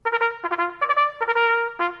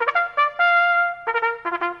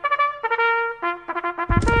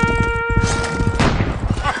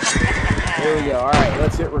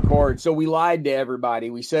hit record. So we lied to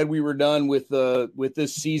everybody. We said we were done with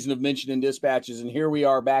this season of Mention and Dispatches, and here we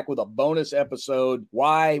are back with a bonus episode.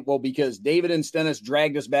 Why? Well, because David and Stennis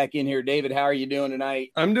dragged us back in here. David, how are you doing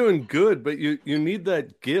tonight? I'm doing good, but you need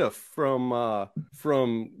that GIF from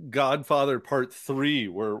Godfather Part 3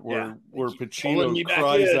 where Pacino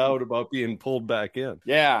cries out about being pulled back in.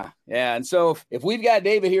 Yeah. And so if we've got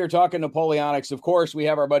David here talking Napoleonics, of course we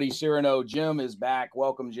have our buddy Cyrano. Jim is back.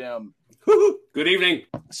 Welcome, Jim. Good evening.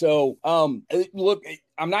 So, look,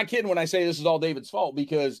 I'm not kidding when I say this is all David's fault,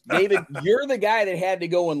 because David, you're the guy that had to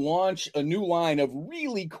go and launch a new line of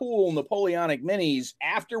really cool Napoleonic minis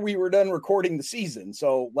after we were done recording the season.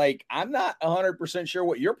 So, like, I'm not 100% sure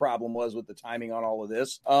what your problem was with the timing on all of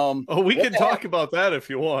this. We can talk about that if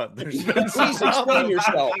you want. Please explain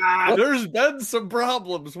yourself. There's been some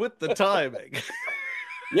problems with the timing.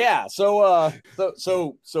 Yeah. So,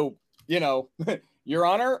 you know. Your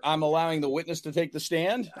Honor, I'm allowing the witness to take the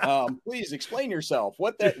stand. Please explain yourself.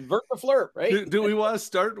 What that vert the flirt, right? Do we want to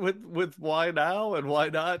start with why now and why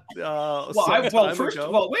not? First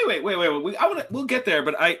of all, wait. We'll get there.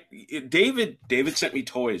 But David sent me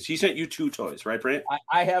toys. He sent you 2 toys, right, Brant?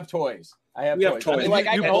 I have toys. We have toys. I mean, like,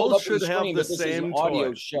 you both should have the same audio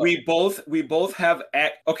toy. show. We both have.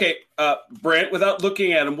 Okay, Brant. Without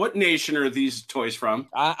looking at them, what nation are these toys from?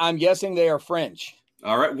 I'm guessing they are French.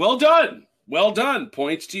 All right. Well done. Well done.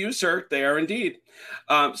 Points to you, sir. They are indeed.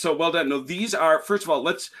 So well done. No, these are, first of all,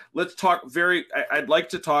 let's talk I'd like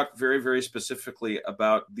to talk very, very specifically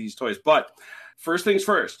about these toys. But first things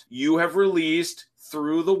first, you have released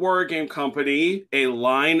through the Wargaming company a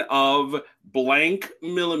line of blank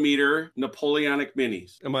millimeter Napoleonic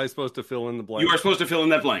minis. Am I supposed to fill in the blank? You are supposed to fill in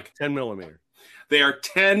that blank. 10 millimeter. They are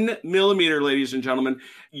 10 millimeter, ladies and gentlemen.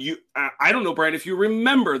 I don't know, Brian, if you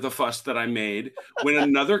remember the fuss that I made when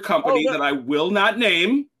another company that I will not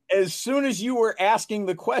name. As soon as you were asking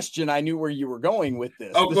the question, I knew where you were going with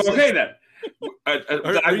this. Oh, okay then.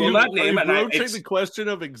 I will not name. Are you broaching the question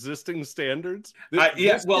of existing standards?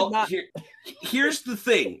 Yes. Well, here's the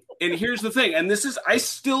thing, and this is, I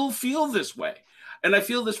still feel this way. And I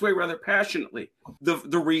feel this way rather passionately.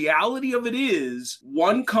 The reality of it is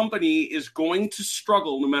one company is going to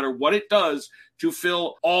struggle no matter what it does to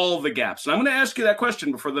fill all the gaps. And I'm going to ask you that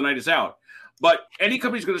question before the night is out. But any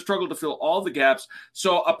company is going to struggle to fill all the gaps.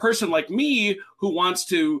 So a person like me who wants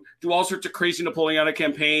to do all sorts of crazy Napoleonic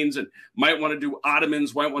campaigns and might want to do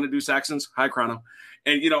Ottomans, might want to do Saxons, hi Chrono,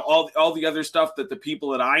 and all the other stuff that the people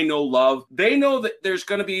that I know love, they know that there's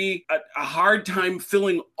going to be a hard time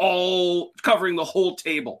covering the whole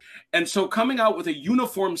table. And so coming out with a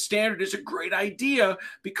uniform standard is a great idea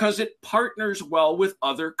because it partners well with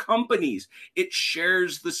other companies. It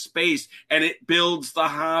shares the space and it builds the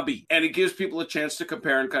hobby and it gives people a chance to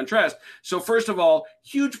compare and contrast. So first of all,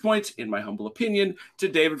 huge points, in my humble opinion, to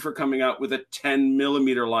David for coming out with a 10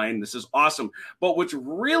 millimeter line. This is awesome. But what's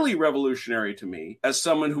really revolutionary to me, as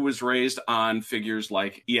someone who was raised on figures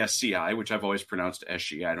like ESCI, which I've always pronounced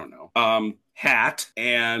SG, I don't know, Hat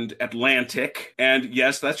and Atlantic, and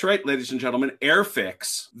yes, that's right, ladies and gentlemen,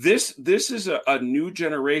 Airfix. This is a new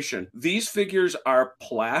generation. These figures are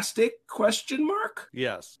plastic? ?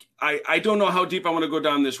 Yes. I don't know how deep I want to go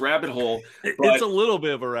down this rabbit hole. But it's a little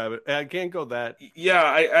bit of a rabbit. I can't go that. Yeah,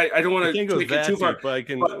 I don't want to take it too far.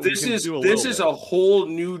 Deep, but this is a whole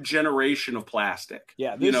new generation of plastic.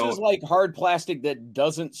 Yeah, this is like hard plastic that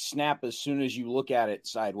doesn't snap as soon as you look at it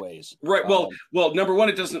sideways. Right. Well, number one,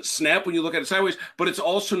 it doesn't snap when you look at it sideways, but it's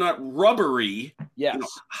also not rubbery. Yes.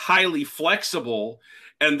 Highly flexible,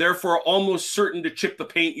 and therefore almost certain to chip the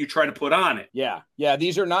paint you try to put on it. Yeah.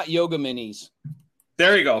 These are not yoga minis.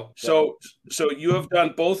 There you go. So you have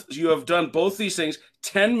done both. You have done both these things.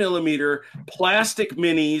 10 millimeter plastic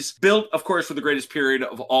minis, built, of course, for the greatest period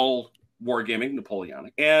of all Wargaming,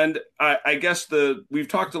 Napoleonic. And I guess we've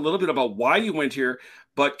talked a little bit about why you went here,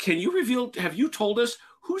 but can you reveal? Have you told us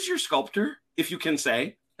who's your sculptor, if you can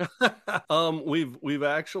say? We've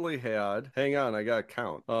actually had, hang on, I gotta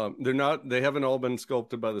count. They haven't all been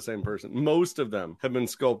sculpted by the same person. Most of them have been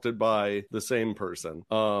sculpted by the same person,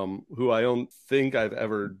 who I don't think I've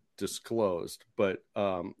ever disclosed, but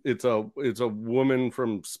it's a woman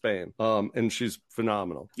from Spain, and she's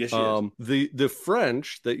phenomenal. Yes, she is. The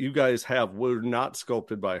French that you guys have were not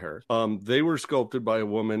sculpted by her. They were sculpted by a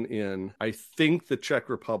woman in, I think, the Czech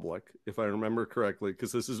Republic, if I remember correctly,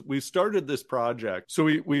 because we started this project. So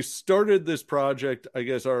we started this project. I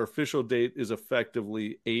guess our official date is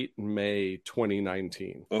effectively 8 May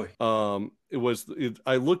 2019.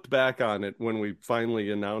 I looked back on it when we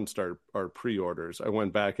finally announced our pre-orders. I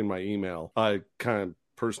went back in my email. I kind of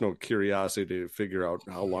personal curiosity to figure out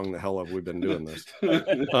how long the hell have we been doing this.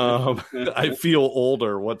 I feel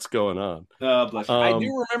older. What's going on? Bless you. I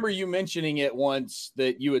do remember you mentioning it once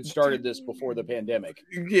that you had started this before the pandemic.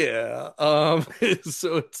 Yeah.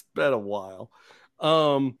 So it's been a while.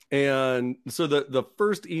 And so the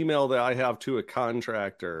first email that I have to a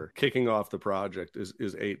contractor kicking off the project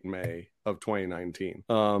is 8 May of 2019.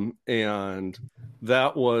 And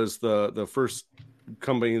that was the first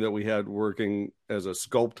company that we had working as a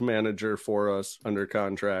sculpt manager for us under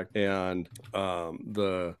contract, and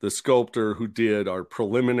the sculptor who did our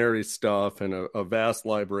preliminary stuff and a vast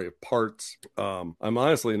library of parts. I'm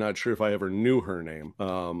honestly not sure if I ever knew her name,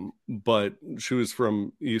 but she was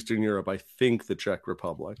from Eastern Europe, I think the Czech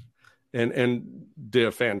Republic, and did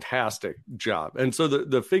a fantastic job. And so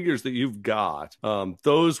the figures that you've got,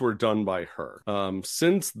 those were done by her.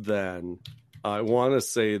 Since then, I want to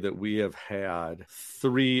say that we have had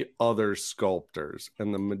 3 other sculptors,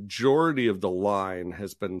 and the majority of the line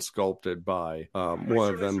has been sculpted by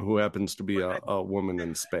one of them, who happens to be a woman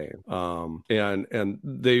in Spain. And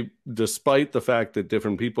they, despite the fact that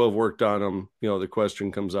different people have worked on them, the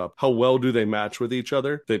question comes up, how well do they match with each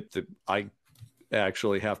other? That I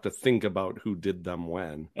actually have to think about who did them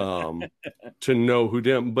when to know who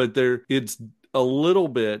did them. But it's a little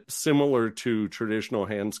bit similar to traditional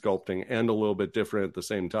hand sculpting and a little bit different at the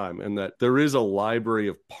same time, in that there is a library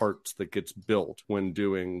of parts that gets built when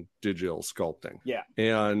doing digital sculpting. Yeah.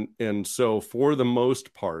 And so for the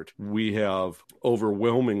most part, we have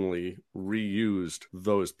overwhelmingly reused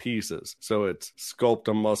those pieces. So it's sculpt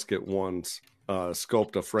a musket once,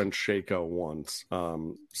 sculpt a French shako once,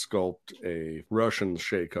 sculpt a Russian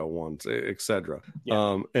shako once, etc.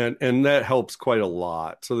 Yeah. And that helps quite a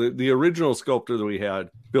lot. So the original sculptor that we had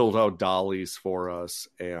built out dollies for us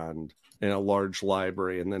and a large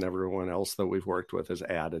library, and then everyone else that we've worked with has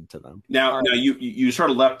added to them. Now you sort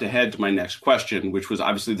of leapt ahead to my next question, which was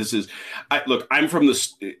obviously I'm from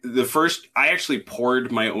the first. I actually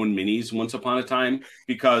poured my own minis once upon a time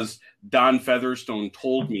because Don Featherstone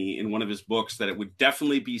told me in one of his books that it would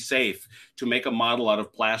definitely be safe to make a model out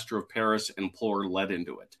of plaster of Paris and pour lead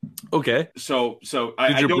into it. Okay. So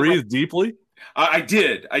did you breathe deeply? I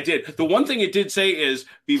did. The one thing it did say is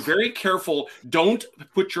be very careful. Don't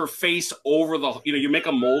put your face over you make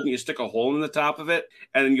a mold and you stick a hole in the top of it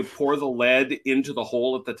and then you pour the lead into the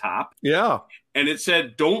hole at the top. Yeah. And it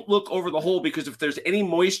said, don't look over the hole because if there's any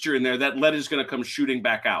moisture in there, that lead is going to come shooting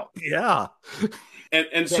back out. Yeah.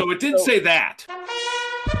 And so it did say that.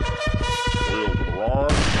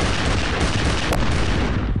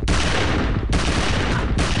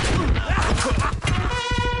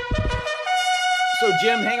 So,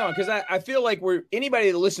 Jim, hang on, because I feel like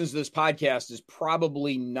anybody that listens to this podcast is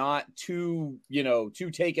probably not too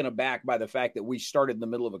taken aback by the fact that we started in the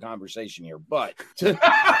middle of a conversation here. But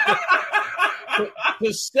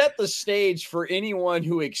to set the stage for anyone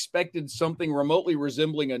who expected something remotely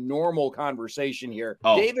resembling a normal conversation here,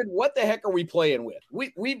 David, what the heck are we playing with?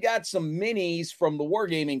 We've got some minis from the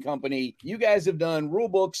Wargaming company. You guys have done rule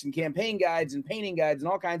books and campaign guides and painting guides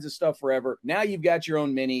and all kinds of stuff forever. Now you've got your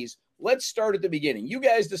own minis. Let's start at the beginning. You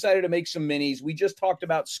guys decided to make some minis. We just talked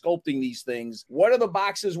about sculpting these things. What are the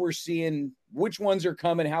boxes we're seeing? Which ones are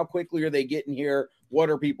coming? How quickly are they getting here? What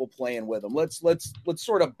are people playing with them? Let's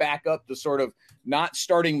sort of back up to sort of not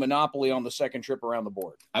starting Monopoly on the second trip around the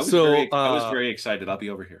board. I was very excited. I'll be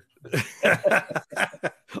over here.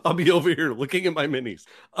 I'll be over here looking at my minis.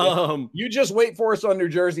 You just wait for us on New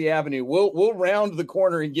Jersey Avenue. We'll round the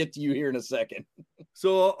corner and get to you here in a second.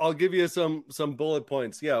 So I'll give you some bullet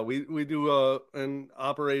points. Yeah, we do an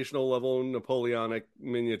operational level Napoleonic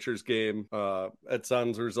miniatures game at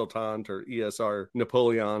Sans Resultant or ESR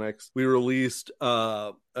Napoleonics. We released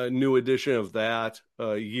a new edition of that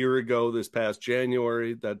a year ago this past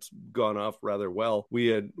January. That's gone off rather well. We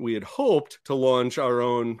had hoped to launch our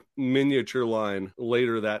own miniature line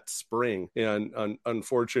later that spring, and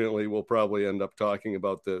unfortunately we'll probably end up talking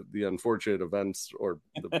about the unfortunate events, or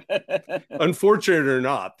the unfortunate or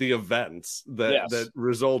not, the events that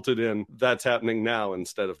resulted in that's happening now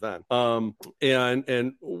instead of then.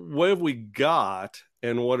 And what have we got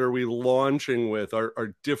and what are we launching with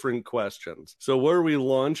are different questions. So what are we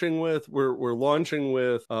launching with? We're launching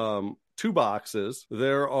with 2 boxes.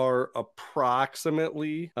 There are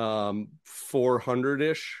approximately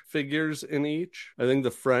 400-ish figures in each. I think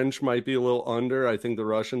the French might be a little under. I think the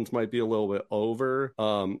Russians might be a little bit over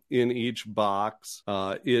in each box.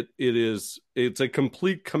 It's a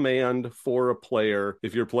complete command for a player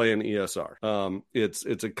if you're playing ESR.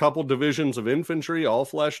 It's a couple divisions of infantry all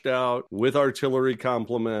fleshed out with artillery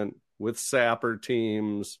complement, with sapper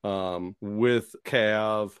teams, with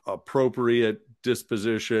cav, appropriate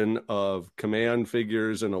disposition of command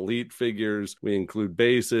figures and elite figures. We include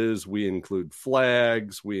bases, we include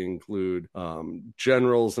flags, we include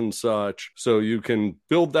generals and such. So you can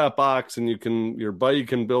build that box, and your buddy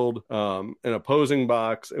can build an opposing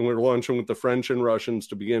box. And we're launching with the French and Russians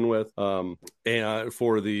to begin with, and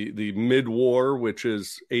for the mid-war, which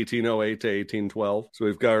is 1808 to 1812. So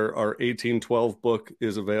we've got our 1812 book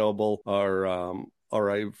is available.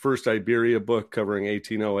 Our first Iberia book covering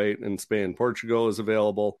 1808 and Spain and Portugal is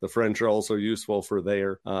available. The French are also useful for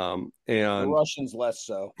there. And the Russians less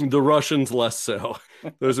so. The Russians less so.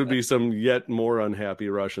 Those would be some yet more unhappy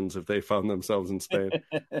Russians if they found themselves in Spain.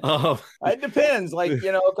 It depends. Like,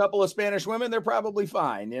 a couple of Spanish women, they're probably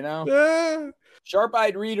fine,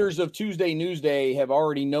 Sharp-eyed readers of Tuesday Newsday have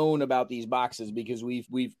already known about these boxes because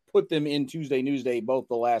we've put them in Tuesday Newsday both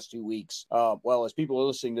the last 2 weeks. Well, as people are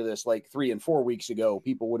listening to this like 3 and 4 weeks ago,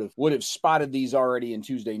 people would have spotted these already in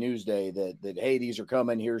Tuesday Newsday that hey, these are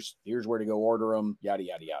coming. Here's where to go order them. Yada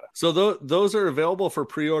yada yada. So those are available for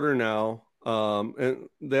pre-order now. And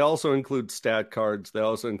they also include stat cards. They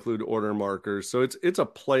also include order markers. So it's a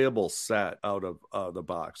playable set out of the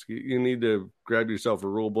box. You need to grab yourself a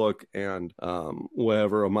rule book and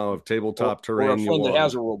whatever amount of tabletop terrain or a you friend want. that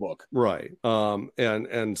has a rule book, right?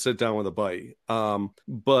 And sit down with a buddy.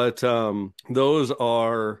 But those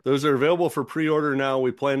are available for pre-order now.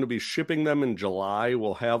 We plan to be shipping them in July.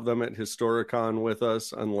 We'll have them at Historicon with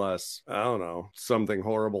us unless, I don't know, something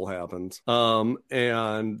horrible happens.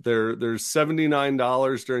 And there's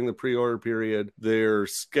 $79 during the pre-order period. They're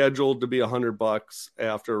scheduled to be $100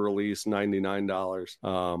 after release,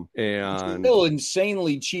 $99. And still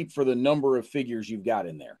insanely cheap for the number of figures you've got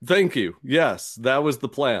in there. Thank you. Yes, that was the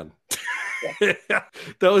plan.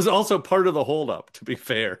 That was also part of the holdup, to be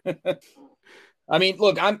fair. I mean,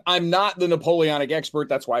 look, I'm not the Napoleonic expert.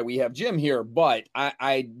 That's why we have Jim here. But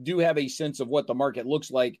I do have a sense of what the market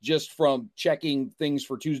looks like just from checking things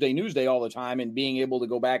for Tuesday Newsday all the time and being able to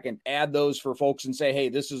go back and add those for folks and say, hey,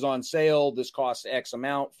 this is on sale. This costs X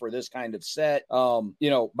amount for this kind of set.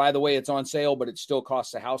 By the way, it's on sale, but it still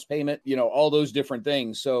costs a house payment. All those different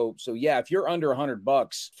things. So yeah, if you're under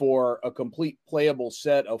 $100 for a complete playable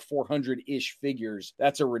set of 400-ish figures,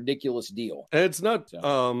 that's a ridiculous deal. And it's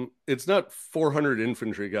not 400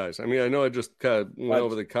 infantry guys. I mean, I know I just kind of went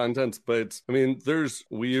over the contents, but we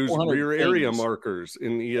use rear area markers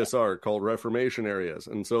in ESR called Reformation areas.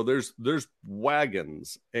 And so there's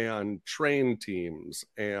wagons and train teams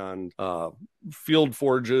and field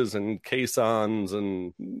forges and caissons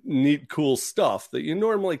and neat, cool stuff that you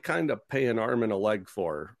normally kind of pay an arm and a leg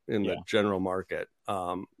for in the general market.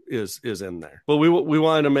 Is in there, but we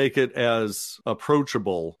wanted to make it as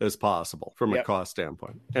approachable as possible from a cost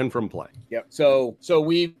standpoint and from play. Yep. So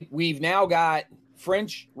we've now got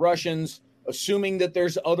French, Russians, assuming that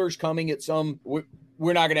there's others coming at some.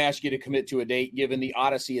 We're not going to ask you to commit to a date, given the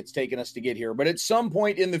odyssey it's taken us to get here. But at some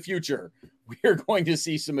point in the future, we're going to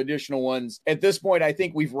see some additional ones. At this point, I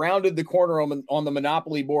think we've rounded the corner on the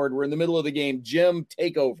Monopoly board. We're in the middle of the game. Jim,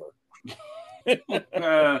 take over.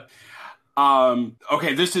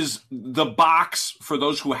 Okay, this is the box for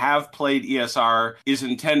those who have played ESR is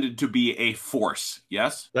intended to be a force.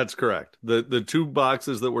 Yes, that's correct. The two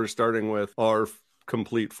boxes that we're starting with are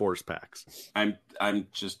complete force packs. I'm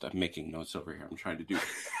making notes over here. I'm trying to do.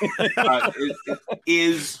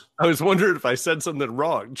 I was wondering if I said something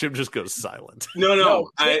wrong. Jim just goes silent.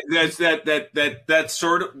 No. That's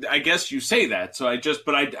sort of. I guess you say that. So I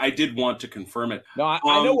did want to confirm it. No, I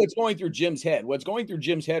know what's going through Jim's head. What's going through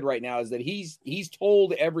Jim's head right now is that he's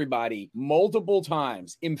told everybody multiple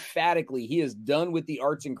times, emphatically, he is done with the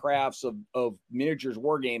arts and crafts of miniatures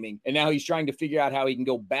wargaming, and now he's trying to figure out how he can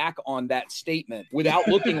go back on that statement without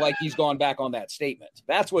looking like he's gone back on that statement.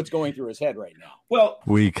 That's what's going through his head right now. Well,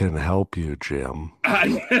 we can help you, Jim.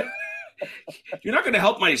 You're not going to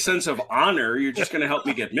help my sense of honor. You're just going to help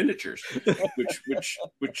me get miniatures,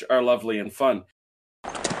 which are lovely and fun.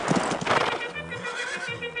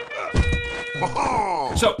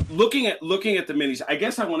 So looking at the minis, I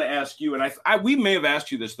guess I want to ask you, and we may have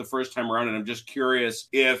asked you this the first time around, and I'm just curious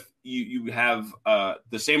if you have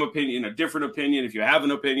the same opinion, a different opinion. If you have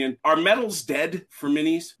an opinion, are metals dead for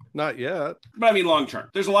minis? Not yet. But I mean, long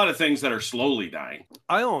term, there's a lot of things that are slowly dying.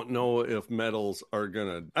 I don't know if metals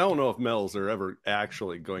are ever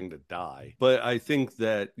actually going to die, but I think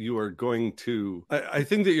that you are going to. I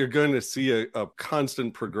think that you're going to see a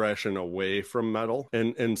constant progression away from metal,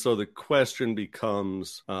 and so the question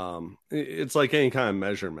becomes, it's like any kind of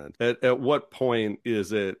measurement. At what point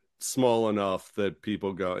is it small enough that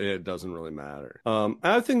people go, it doesn't really matter?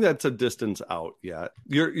 I think that's a distance out yet.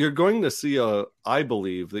 You're going to see I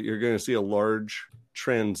believe that you're going to see a large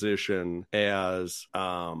transition as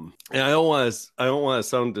and I don't want to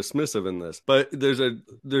sound dismissive in this, but there's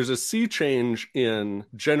a sea change in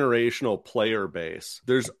generational player base.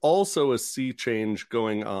 There's also a sea change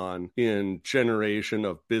going on in generation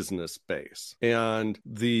of business base, and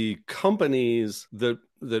the companies that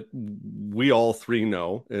we all three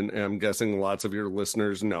know, and I'm guessing lots of your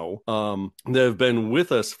listeners know, that have been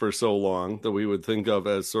with us for so long that we would think of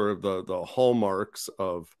as sort of the hallmarks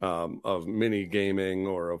of mini gaming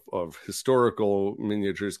or of historical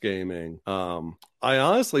miniatures gaming. I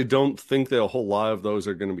honestly don't think that a whole lot of those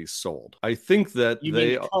are going to be sold. I think that you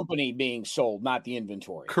mean the company being sold, not the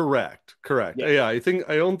inventory. Correct. Yeah, I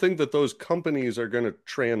don't think that those companies are going to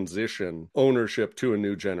transition ownership to a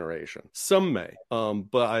new generation. Some may,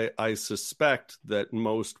 but I suspect that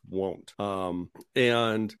most won't.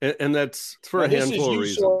 And that's for a handful of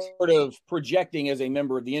reasons. Sort of projecting as a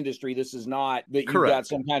member of the industry. This is not that you've got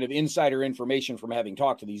some kind of insider information from having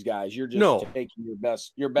talked to these guys. You're just taking your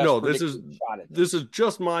best. No, this is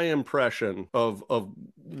just my impression of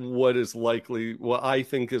what I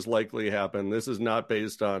think is likely to happen. This is not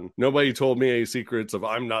based on, nobody told me any secrets of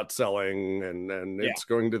I'm not selling and it's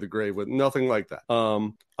going to the grave, with nothing like that.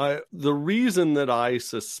 The reason that I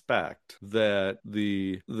suspect that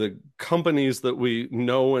the companies that we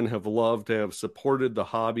know and have loved, have supported the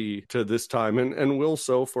hobby to this time and will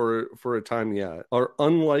so for a time yet, are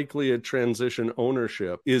unlikely to transition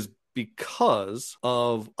ownership is because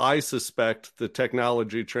of, I suspect, the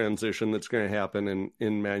technology transition that's going to happen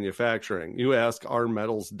in manufacturing. You ask, are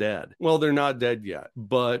metals dead? Well, they're not dead yet.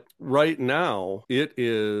 But right now, it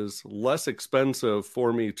is less expensive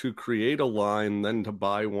for me to create a line than to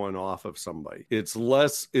buy one off of somebody. It's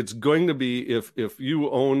going to be, if you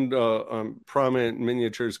owned a prominent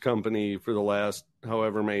miniatures company for the last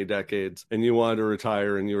however many decades and you wanted to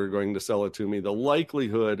retire and you were going to sell it to me, the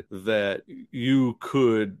likelihood that you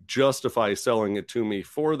could justify selling it to me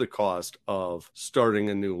for the cost of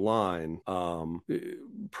starting a new line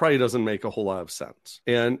probably doesn't make a whole lot of sense.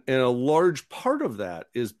 And a large part of that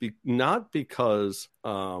is not because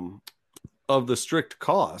of the strict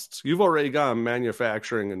costs. You've already got a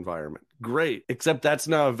manufacturing environment. Great. Except that's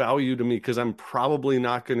not a value to me because I'm probably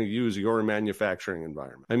not going to use your manufacturing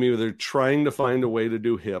environment. I'm either trying to find a way to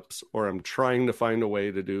do hips or I'm trying to find a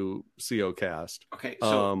way to do CO cast. Okay.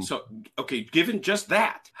 Okay. Given just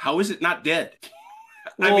that, how is it not dead?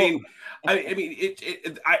 Well,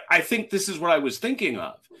 I think this is what I was thinking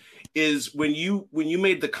of. Is when you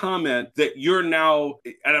made the comment that you're now,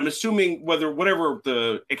 and I'm assuming whatever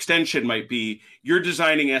the extension might be, you're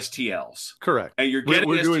designing STLs. Correct. And you're getting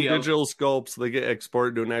we're STLs. Doing digital sculpts. They get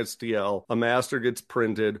exported to an STL. A master gets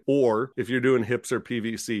printed, or if you're doing hips or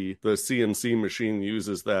PVC, the CNC machine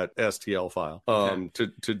uses that STL file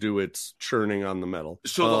to do its churning on the metal.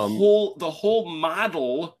 So the whole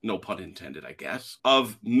model, no pun intended, I guess,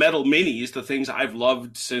 of metal minis, the things I've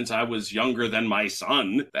loved since I was younger than my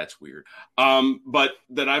son. That's weird. But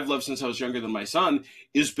that I've loved since I was younger than my son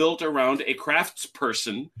is built around a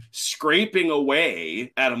craftsperson scraping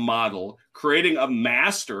away at a model, creating a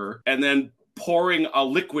master, and then pouring a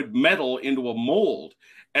liquid metal into a mold.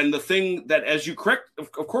 And the thing that, as you correct,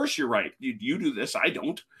 of course you're right. You do this, I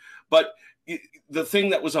don't. But the thing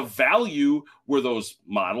that was of value were those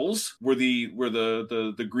models, were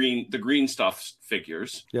the green stuff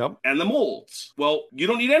figures, and the molds. Well, you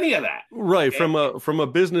don't need any of that, right? From a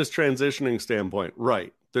business transitioning standpoint,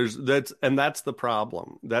 right? That's the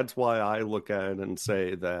problem. That's why I look at it and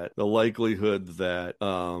say that the likelihood that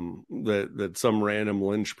that some random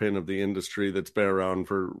linchpin of the industry that's been around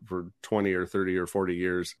for 20 or 30 or 40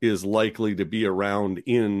 years is likely to be around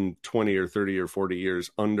in 20 or 30 or 40 years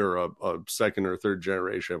under a second or third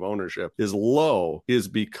generation of ownership is low, is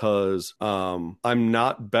because I'm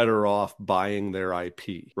not better off buying their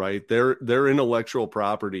IP, right? Their intellectual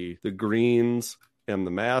property, the greens and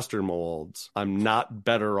the master molds, I'm not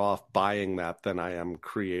better off buying that than I am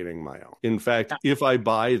creating my own. In fact, if I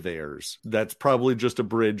buy theirs, that's probably just a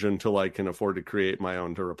bridge until I can afford to create my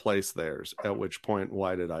own to replace theirs, at which point,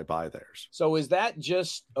 why did I buy theirs? So is that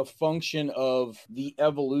just a function of the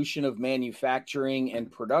evolution of manufacturing and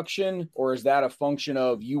production, or is that a function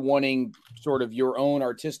of you wanting sort of your own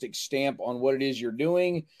artistic stamp on what it is you're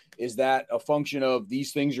doing? Is that a function of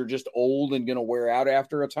these things are just old and going to wear out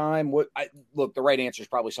after a time? Look, the right answer is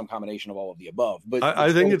probably some combination of all of the above. But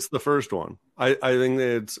I think it's the first one. I think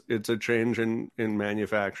that it's a change in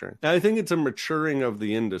manufacturing. And I think it's a maturing of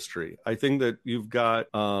the industry. I think that you've got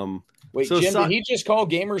Wait, Jim, did he just call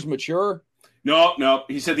gamers mature? No.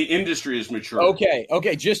 He said the industry is mature. Okay,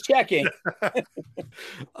 just checking.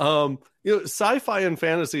 sci-fi and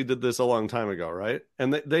fantasy did this a long time ago, right?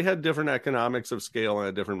 And they had different economics of scale and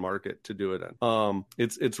a different market to do it in.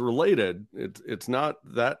 It's related. It's not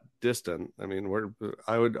that distant. I mean,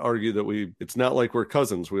 I would argue that it's not like we're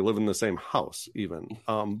cousins. We live in the same house even.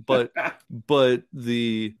 But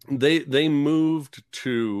they moved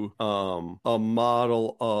to a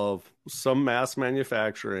model of some mass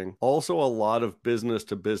manufacturing, also a lot of business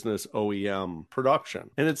to business OEM production.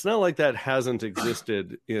 And it's not like that hasn't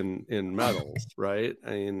existed in metals, right?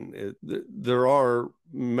 I mean, there are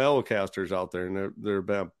metal casters out there, and there have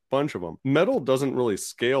been a bunch of them. Metal doesn't really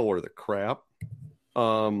scale worth a crap.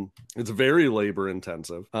 It's very labor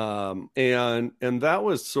intensive. And that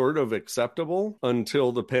was sort of acceptable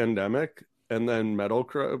until the pandemic. And then metal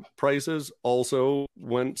prices also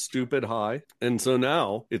went stupid high. And so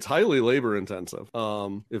now it's highly labor intensive.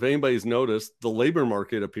 If anybody's noticed, the labor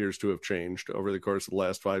market appears to have changed over the course of the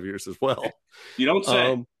last 5 years as well. You don't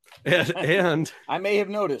say. And I may have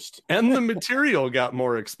noticed. And the material got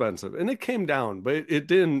more expensive, and it came down, but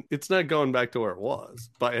it's not going back to where it was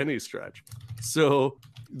by any stretch. So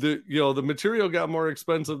the material got more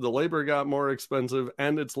expensive, the labor got more expensive,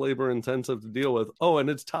 and it's labor intensive to deal with. Oh, and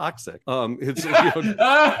it's toxic. It's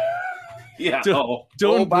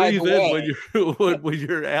don't breathe in when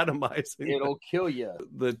you're atomizing. It'll kill you.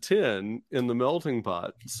 The tin in the melting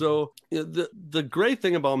pot. So the great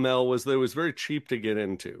thing about metal was that it was very cheap to get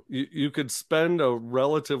into. You could spend a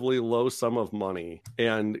relatively low sum of money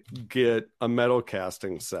and get a metal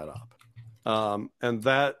casting set up. And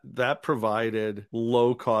that provided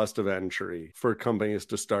low cost of entry for companies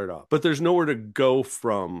to start up. But there's nowhere to go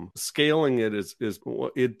from. Scaling it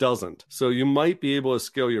it doesn't. So you might be able to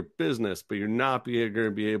scale your business, but you're not going to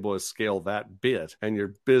be able to scale that bit. And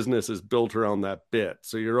your business is built around that bit.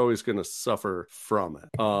 So you're always going to suffer from it.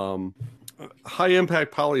 High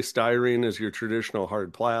impact polystyrene is your traditional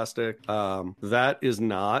hard plastic. That is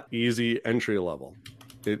not easy entry level.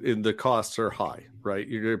 The costs are high, right?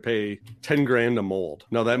 You're going to pay 10 grand a mold.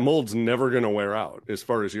 Now that mold's never going to wear out as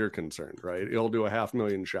far as you're concerned, right? It'll do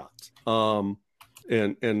 500,000 shots.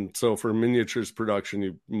 And so for miniatures production,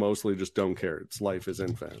 you mostly just don't care. Its life is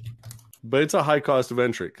infinite, but it's a high cost of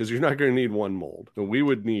entry because you're not going to need one mold. And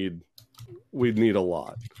we'd need a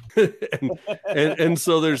lot. and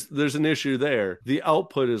so there's an issue there. The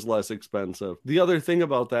output is less expensive. The other thing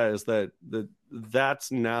about that is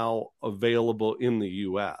that's now available in the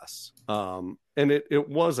US. And it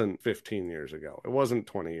wasn't 15 years ago. It wasn't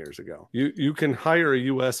 20 years ago. You can hire a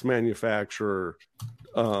US manufacturer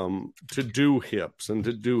to do hips and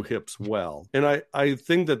to do hips well. And I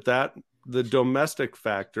think that the domestic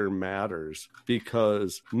factor matters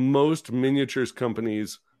because most miniatures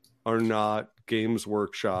companies are not Games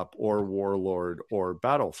Workshop or Warlord or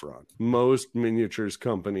Battlefront. Most miniatures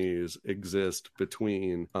companies exist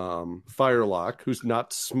between Firelock, who's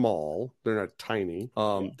not small, they're not tiny,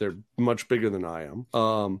 they're much bigger than I am,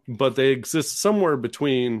 but they exist somewhere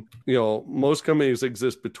between, most companies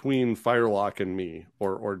exist between Firelock and me,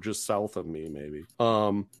 or just south of me maybe.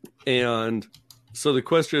 And so the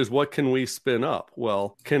question is, what can we spin up?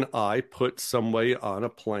 Well, can I put somebody on a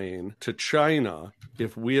plane to China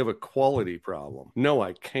if we have a quality problem? No,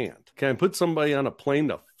 I can't. Can I put somebody on a plane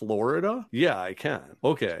to Florida? Yeah, I can.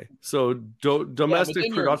 Okay. So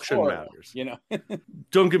domestic production Florida, matters.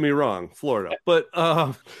 Don't get me wrong, Florida. But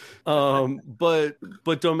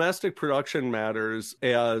domestic production matters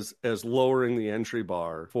as lowering the entry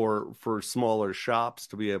bar for smaller shops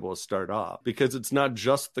to be able to start up, because it's not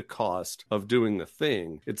just the cost of doing the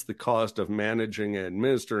thing, it's the cost of managing and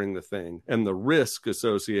administering the thing and the risk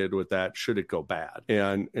associated with that should it go bad.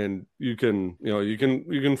 And you can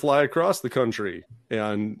fly across the country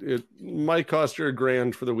and it might cost you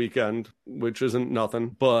 $1,000 for the weekend, which isn't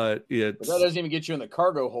nothing, but that doesn't even get you in the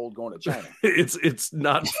cargo hold going to China. it's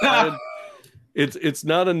not it's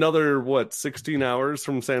not another 16 hours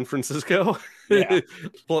from San Francisco. Yeah.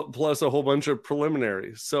 Plus a whole bunch of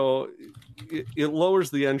preliminaries. So it lowers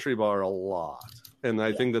the entry bar a lot, and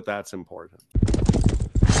I think that's important.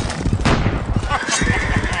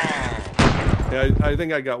 Yeah, I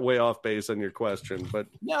think I got way off base on your question, but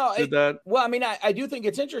no. Well, I mean, I do think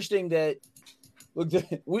it's interesting that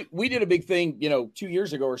we did a big thing, 2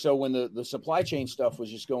 years ago or so when the supply chain stuff was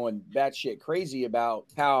just going batshit crazy about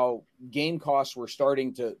how game costs were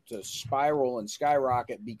starting to spiral and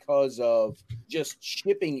skyrocket because of just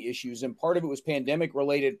shipping issues, and part of it was pandemic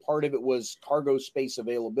related, part of it was cargo space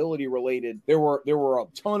availability related. There were a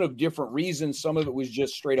ton of different reasons. Some of it was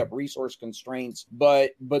just straight up resource constraints,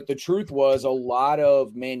 but the truth was a lot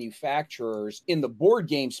of manufacturers in the board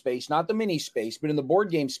game space, not the mini space, but in the board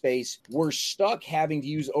game space, were stuck having to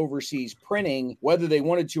use overseas printing, whether they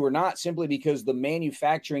wanted to or not, simply because the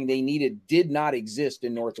manufacturing they needed did not exist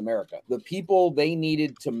in North America. The people they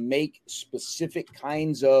needed to make specific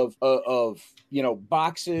kinds of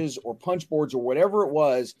boxes or punch boards or whatever it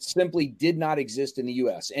was simply did not exist in the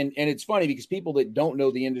US. And it's funny because people that don't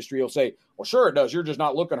know the industry will say, well, sure it does. You're just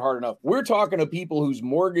not looking hard enough. We're talking to people whose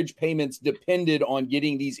mortgage payments depended on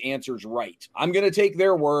getting these answers right. I'm going to take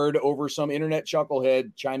their word over some internet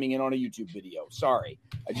chucklehead chiming in on a YouTube video. Sorry,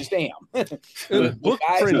 I just am. Book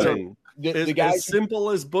printing. The guys, as simple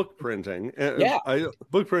as book printing. Yeah.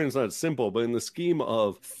 Book printing is not simple, but in the scheme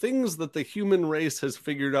of things that the human race has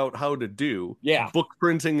figured out how to do, book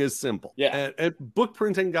printing is simple. Yeah. And book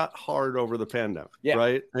printing got hard over the pandemic,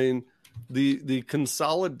 right? I mean, the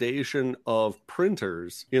consolidation of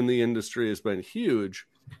printers in the industry has been huge,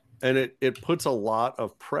 and it puts a lot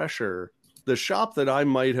of pressure. The shop that I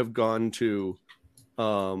might have gone to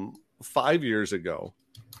 5 years ago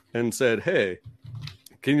and said, hey,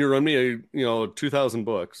 can you run me 2,000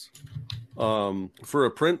 books for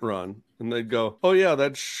a print run? And they'd go, oh yeah,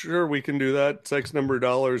 that's sure, we can do that. It's X number of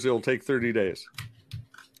dollars. It'll take 30 days.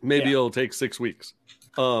 Maybe it'll take 6 weeks.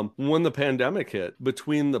 When the pandemic hit,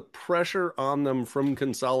 between the pressure on them from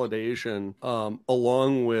consolidation,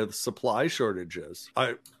 along with supply shortages,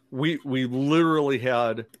 we literally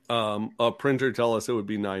had a printer tell us it would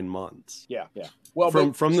be 9 months. Yeah. Well,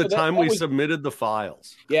 from the time we submitted the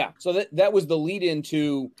files. Yeah. So that was the lead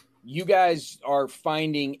into, you guys are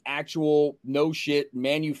finding actual no shit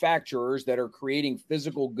manufacturers that are creating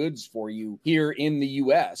physical goods for you here in the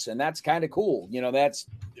US. And that's kind of cool. That's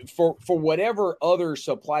for whatever other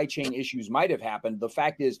supply chain issues might have happened. The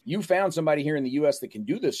fact is you found somebody here in the US that can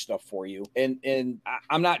do this stuff for you. And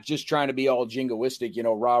I'm not just trying to be all jingoistic,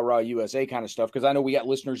 rah USA kind of stuff, because I know we got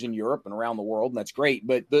listeners in Europe and around the world, and that's great.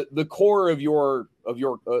 But the core of your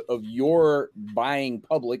buying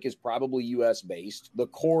public is probably US based. The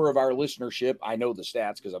core of our listenership, I know the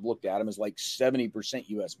stats because I've looked at them, is like 70%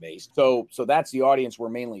 US based. So that's the audience we're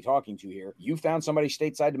mainly talking to here. You found somebody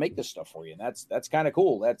stateside to make this stuff for you, and that's kind of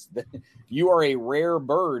cool. You are a rare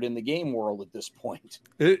bird in the game world at this point.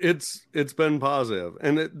 It's been positive,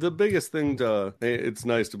 and the biggest thing it's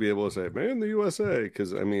nice to be able to say, man, the USA,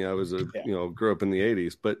 because I mean I was grew up in the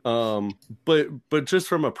 80s, but just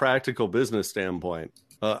from a practical business standpoint.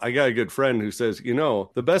 I got a good friend who says,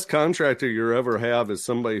 the best contractor you ever have is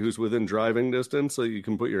somebody who's within driving distance so you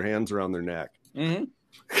can put your hands around their neck. Mm-hmm.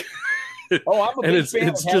 Oh, I'm a big fan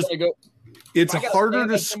of having to go. It's harder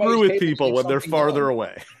to screw with people when they're farther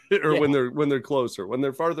away or when they're closer. When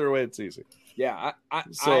they're farther away, it's easy. Yeah,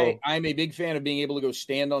 I'm a big fan of being able to go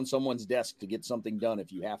stand on someone's desk to get something done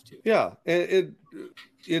if you have to. Yeah,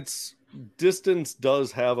 it's distance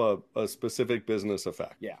does have a specific business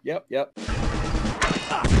effect. Yeah. Yep.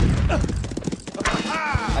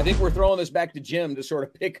 I think we're throwing this back to Jim to sort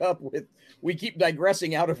of pick up with. We keep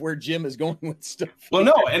digressing out of where Jim is going with stuff. Well,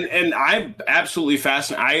 no, and I'm absolutely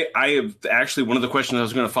fascinated. I have actually, one of the questions I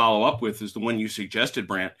was going to follow up with is the one you suggested,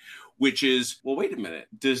 Brant, which is, well, wait a minute.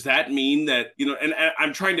 Does that mean that, and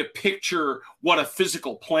I'm trying to picture what a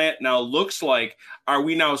physical plant now looks like. Are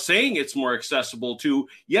we now saying it's more accessible to,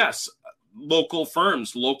 yes, local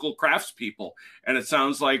firms, local craftspeople? And it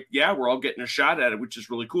sounds like, we're all getting a shot at it, which is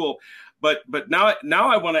really cool. But now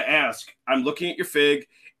I want to ask, I'm looking at your fig,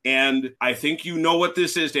 and I think you know what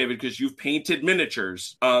this is, David, because you've painted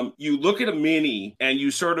miniatures. You look at a mini and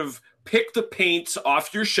you sort of pick the paints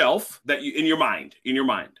off your shelf that you in your mind,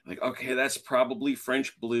 like, okay, that's probably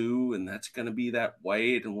French blue, and that's going to be that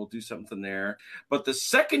white, and we'll do something there. But the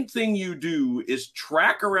second thing you do is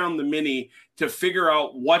track around the mini to figure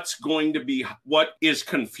out what is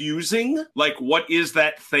confusing, like what is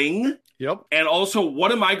that thing? Yep. And also,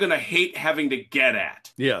 what am I going to hate having to get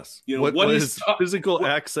at? Yes. What is physical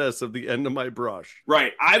access of the end of my brush?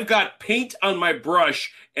 Right. I've got paint on my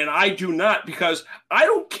brush, and I do not, because I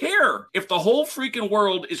don't care if the whole freaking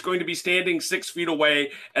world is going to be standing 6 feet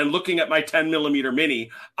away and looking at my 10 millimeter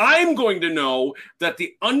mini. I'm going to know that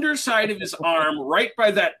the underside of his arm right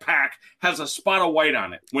by that pack has a spot of white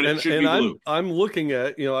on it when it should be blue. I'm looking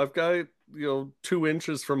at, I've got 2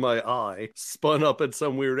 inches from my eye, spun up at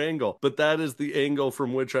some weird angle. But that is the angle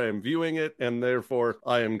from which I am viewing it, and therefore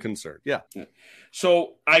I am concerned. Yeah.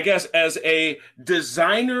 So I guess as a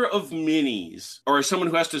designer of minis, or as someone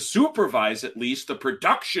who has to supervise at least the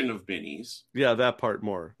production of minis. Yeah, that part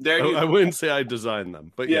more. I wouldn't say I designed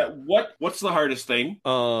them, but yeah. What's the hardest thing?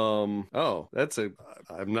 I'm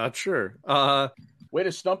not sure. Way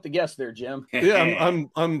to stump the guest there, Jim. Yeah,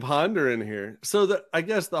 I'm pondering here. So I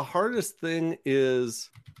guess the hardest thing is,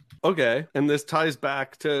 okay, and this ties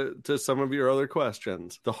back to some of your other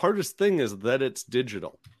questions. The hardest thing is that it's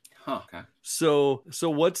digital. Huh, okay. So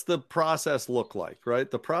what's the process look like, right?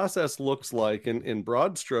 The process looks like, in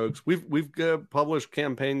broad strokes, we've published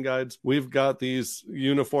campaign guides. We've got these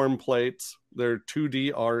uniform plates. They're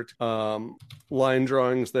 2D art, line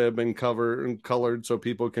drawings that have been colored so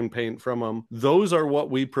people can paint from them. Those are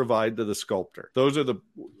what we provide to the sculptor. Those are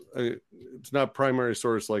it's not primary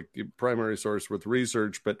source like primary source with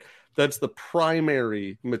research, but that's the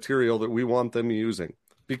primary material that we want them using.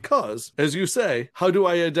 Because, as you say, how do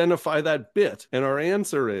I identify that bit? And our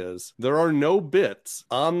answer is, there are no bits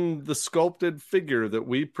on the sculpted figure that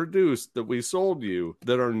we produced, that we sold you,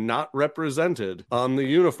 that are not represented on the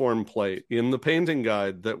uniform plate in the painting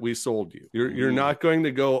guide that we sold you. You're not going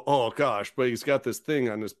to go, oh gosh, but he's got this thing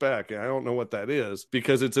on his back, and I don't know what that is,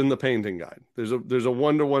 because it's in the painting guide. There's a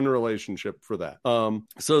one-to-one relationship for that.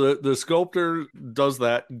 So the sculptor does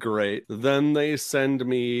that, great. Then they send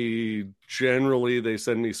me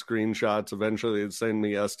screenshots. Eventually they'd send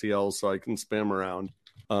me STLs so I can spam around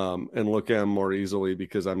and look at them more easily,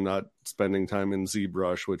 because I'm not spending time in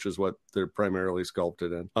ZBrush, which is what they're primarily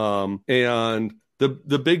sculpted in. And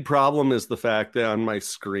the big problem is the fact that on my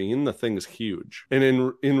screen, the thing's huge.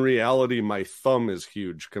 And in reality, my thumb is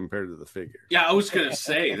huge compared to the figure. Yeah, I was going to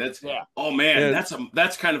say, that's, oh man,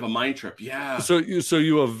 that's kind of a mind trip. Yeah. So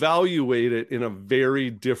you evaluate it in a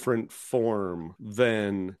very different form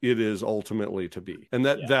than it is ultimately to be. And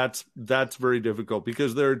that's very difficult,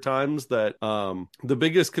 because there are times that the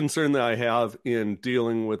biggest concern that I have in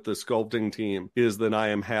dealing with the sculpting team is that I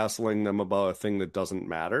am hassling them about a thing that doesn't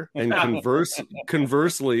matter. And conversely,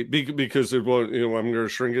 because I'm going to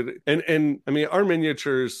shrink it. And I mean, our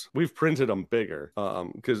miniatures, we've printed them bigger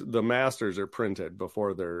because the masters are printed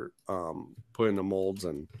before they're put in the molds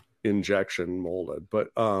and injection molded. But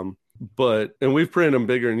we've printed them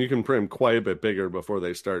bigger, and you can print them quite a bit bigger before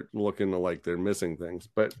they start looking like they're missing things.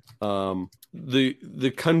 But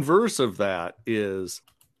the converse of that is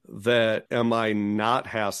that, am I not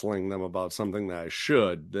hassling them about something that I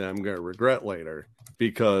should, that I'm going to regret later?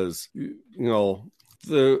 Because, here's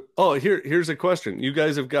a question. You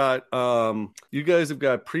guys have got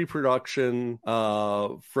pre-production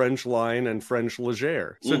French line and French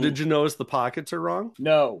Leger. So did you notice the pockets are wrong?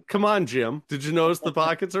 No. Come on, Jim. Did you notice the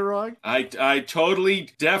pockets are wrong? I totally,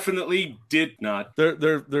 definitely did not.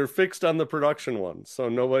 They're fixed on the production ones, so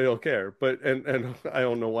nobody will care. But and I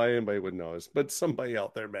don't know why anybody would notice, but somebody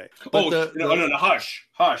out there may. But no, hush.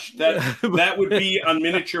 That would be on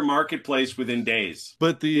Miniature Marketplace within days.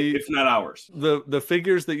 But if not hours. The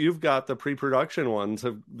figures that you've got, the pre-production ones,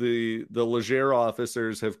 have the Leger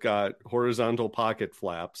officers have got horizontal pocket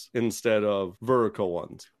flaps instead of vertical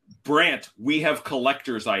ones. Brant, we have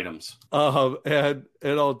collector's items. And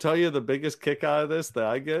I'll tell you, the biggest kick out of this that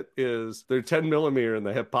I get is they're 10 millimeter and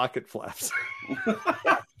they have pocket flaps.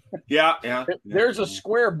 Yeah. There's a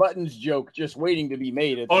square buttons joke just waiting to be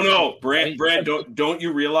made. Oh no, Brad, don't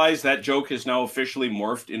you realize that joke is now officially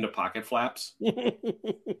morphed into pocket flaps?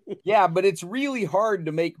 Yeah, but it's really hard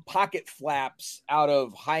to make pocket flaps out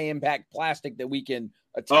of high impact plastic that we can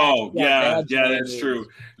attach. Oh yeah, that's true.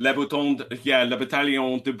 Le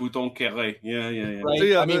bataillon de boutons carrés. Yeah. Right? So,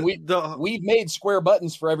 yeah, I mean, we've made square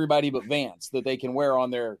buttons for everybody but Vance that they can wear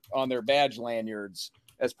on their badge lanyards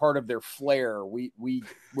as part of their flair. We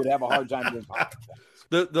would have a hard time doing pocket flaps.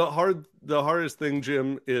 The hardest thing,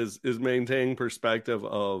 Jim, is maintaining perspective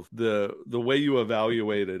of the way you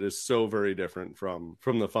evaluate it is so very different from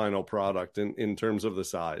the final product in terms of the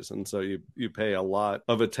size. And so you pay a lot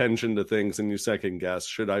of attention to things, and you second guess,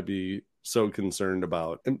 should I be so concerned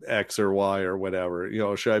about X or Y or whatever?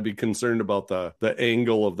 Should I be concerned about the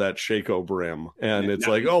angle of that Shako brim? And it's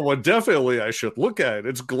like, oh, well, definitely I should look at it.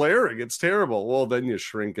 It's glaring. It's terrible. Well, then you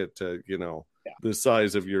shrink it to, the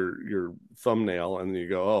size of your thumbnail, and you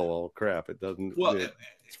go, oh, well, crap. It doesn't. Well,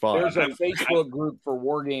 it's fine. There's a Facebook group for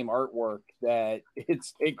Wargame artwork that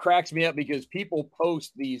it cracks me up, because people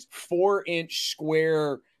post these 4-inch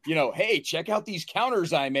square hey, check out these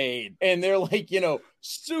counters I made. And they're like,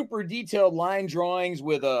 super detailed line drawings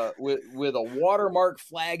with a watermark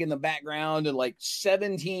flag in the background and like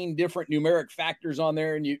 17 different numeric factors on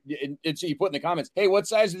there. And so you put in the comments, hey, what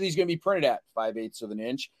size are these going to be printed at? 5/8 of an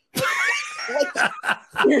inch.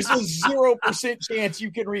 There's a 0% chance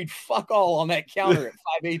you can read fuck all on that counter at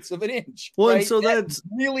 5/8 of an inch. Well, right? so that's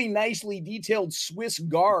really nicely detailed Swiss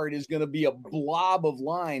guard is going to be a blob of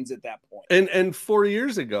lines at that point. And 4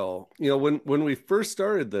 years ago, when we first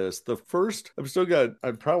started this, I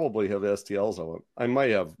probably have STLs of it. I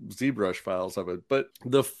might have ZBrush files of it, but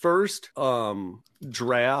the first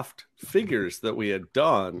draft figures that we had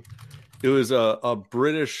done, it was a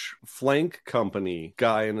British flank company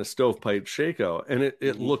guy in a stovepipe Shaco, and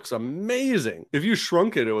it looks amazing. If you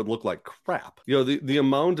shrunk it, it would look like crap. The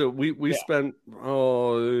amount of we spent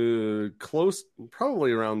close,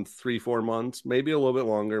 probably around 3-4 months, maybe a little bit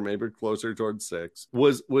longer, maybe closer towards 6.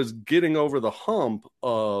 Was getting over the hump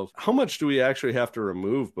of how much do we actually have to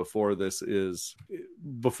remove before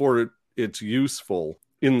it's useful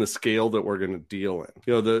in the scale that we're going to deal in.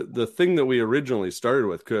 The thing that we originally started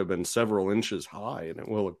with could have been several inches high and it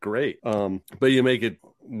will look great. But you make it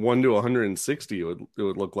 1 to 160, it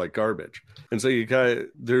would look like garbage. And so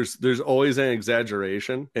there's always an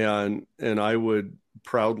exaggeration, and I would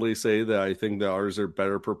proudly say that I think that ours are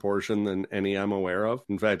better proportion than any I'm aware of.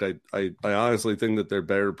 In fact, I honestly think that they're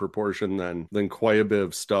better proportion than quite a bit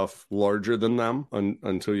of stuff larger than them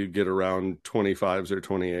until you get around 25s or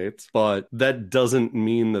 28s. But that doesn't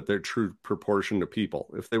mean that they're true proportion to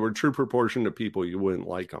people. If they were true proportion to people, you wouldn't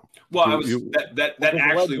like them. Well,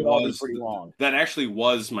 that actually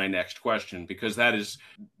was my next question, because that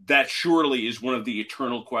surely is one of the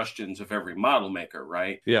eternal questions of every model maker,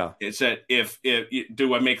 right? Yeah. It's that if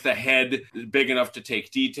do I make the head big enough to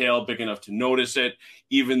take detail, big enough to notice it,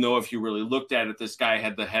 even though if you really looked at it, this guy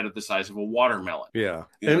had the head of the size of a watermelon. Yeah.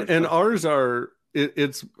 And ours are,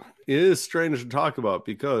 it is strange to talk about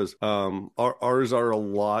because ours are a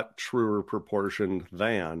lot truer proportioned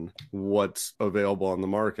than what's available on the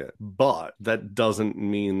market, but that doesn't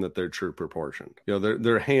mean that they're true proportioned.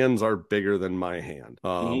 Their hands are bigger than my hand.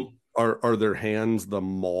 Are their hands the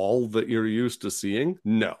maul that you're used to seeing?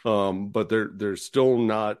 No. But they're still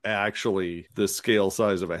not actually the scale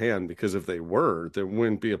size of a hand, because if they were, there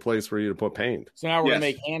wouldn't be a place for you to put paint. So now we're going to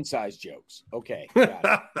make hand size jokes. Okay.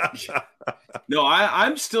 Got it. No,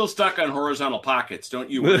 I'm still stuck on horizontal pockets. Don't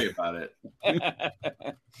you worry about it.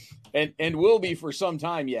 And will be for some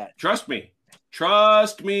time yet. Trust me,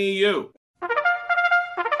 you.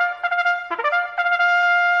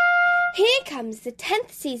 Here comes the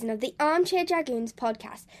 10th season of the Armchair Dragoons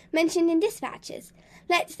podcast, mentioned in dispatches.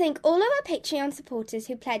 Let's thank all of our Patreon supporters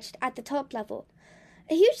who pledged at the top level.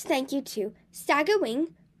 A huge thank you to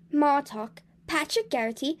Staggerwing, Martok, Patrick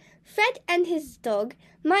Garrity, Fred and his dog,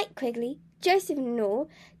 Mike Quigley, Joseph Knorr,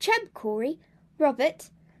 Treb Corey, Robert,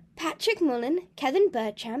 Patrick Mullen, Kevin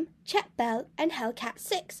Bertram, Chet Bell, and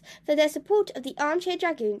Hellcat6 for their support of the Armchair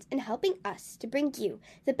Dragoons and helping us to bring you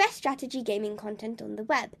the best strategy gaming content on the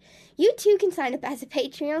web. You too can sign up as a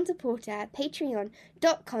Patreon supporter at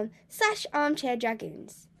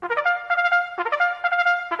patreon.com/armchairdragoons.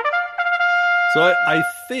 So I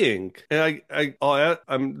think, and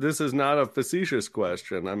I'm this is not a facetious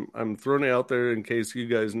question. I'm throwing it out there in case you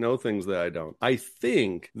guys know things that I don't. I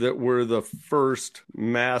think that we're the first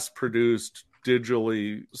mass-produced,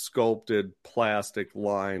 digitally sculpted plastic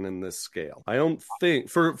line in this scale. I don't think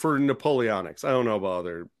for Napoleonics. I don't know about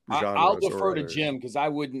other genres. I'll defer to Jim because I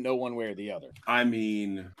wouldn't know one way or the other. I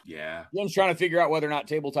mean, yeah. Jim's trying to figure out whether or not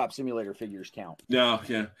tabletop simulator figures count. No,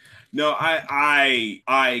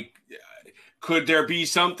 I could there be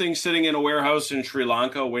something sitting in a warehouse in Sri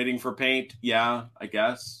Lanka waiting for paint? Yeah, I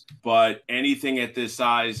guess. But anything at this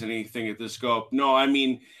size, anything at this scope? No, I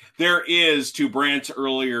mean, there is, to Brant's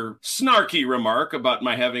earlier snarky remark about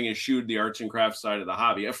my having eschewed the arts and crafts side of the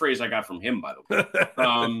hobby, a phrase I got from him, by the way.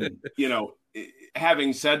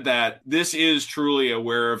 Having said that, this is truly a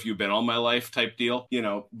where have you been all my life type deal,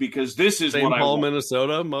 because this is St. Paul,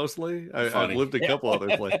 Minnesota, mostly. I've lived a couple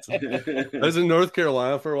other places. I was in North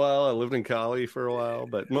Carolina for a while. I lived in Cali for a while,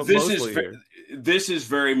 but mostly here. This is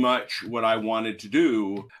very much what I wanted to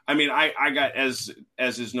do. I mean, I got, as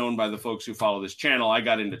is known by the folks who follow this channel, I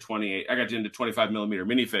got into 25 millimeter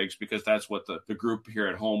minifigs because that's what the group here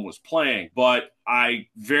at home was playing. But I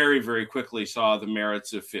very, very quickly saw the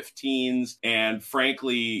merits of 15s. And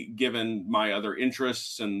frankly, given my other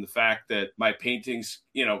interests and the fact that my paintings,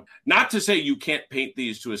 not to say you can't paint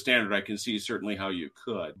these to a standard, I can see certainly how you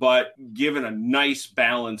could, but given a nice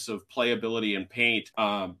balance of playability and paint,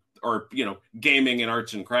 or gaming and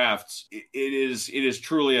arts and crafts, it is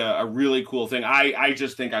truly a really cool thing. I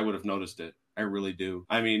just think I would have noticed it. I really do.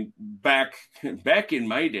 I mean, back in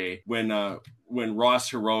my day when Ross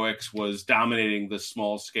Heroics was dominating the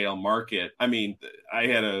small scale market, I mean, I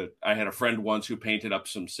had a friend once who painted up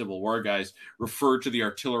some Civil War guys, referred to the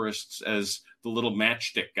artillerists as the little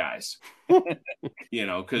matchstick guys.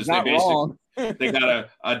 Because they basically they got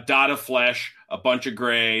a dot of flesh, a bunch of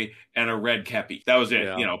gray, and a red kepi. That was it.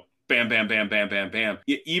 Yeah. Bam, bam, bam, bam, bam, bam.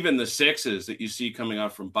 Even the sixes that you see coming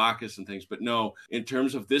out from Bacchus and things. But no, in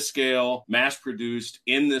terms of this scale, mass produced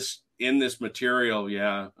in this material,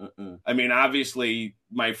 I mean, obviously,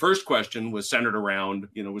 my first question was centered around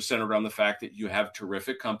the fact that you have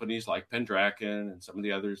terrific companies like Pendraken and some of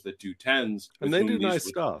the others that do 10s. And they do nice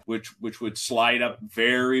stuff. Which would slide up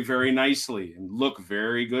very, very nicely and look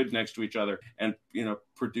very good next to each other and,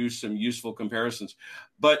 produce some useful comparisons.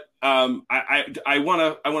 But I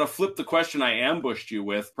want to flip the question I ambushed you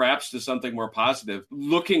with, perhaps to something more positive.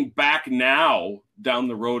 Looking back now down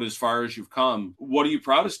the road as far as you've come, what are you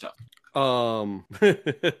proudest of?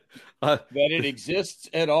 That it exists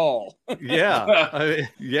at all.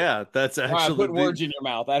 Yeah, that's actually I put words in your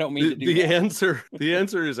mouth. I don't mean to do that. The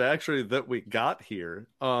answer is actually that we got here.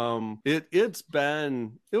 It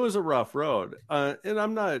was a rough road, and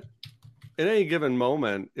I'm not. At any given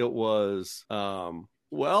moment, it was. I'm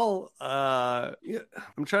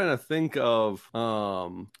trying to think of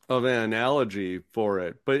an analogy for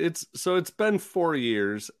it, but it's been 4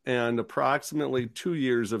 years, and approximately 2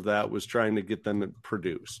 years of that was trying to get them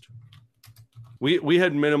produced. We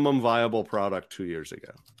had minimum viable product 2 years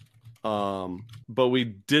ago, but we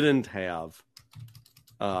didn't have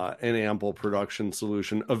an ample production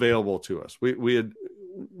solution available to us.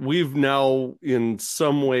 We've now, in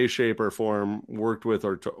some way, shape, or form, worked with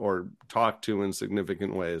or talked to in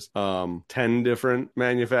significant ways 10 different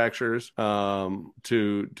manufacturers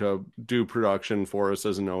to do production for us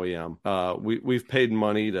as an OEM. We've paid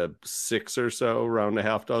money to 6 or so, around a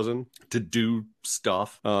half dozen, to do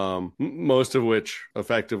stuff, most of which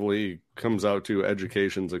effectively comes out to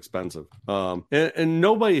education's expensive. And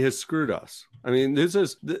nobody has screwed us. I mean,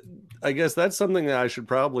 I guess that's something that I should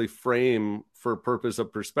probably frame for purpose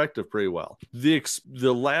of perspective pretty well.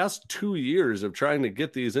 The last 2 years of trying to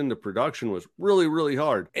get these into production was really, really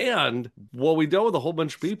hard. And while we dealt with a whole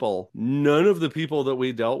bunch of people, none of the people that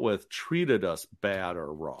we dealt with treated us bad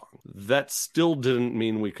or wrong. That still didn't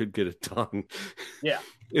mean we could get it done. Yeah.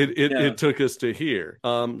 It took us to here.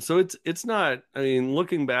 So it's not, I mean,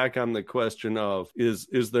 looking back on the question of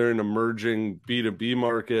is there an emerging B2B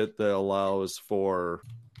market that allows for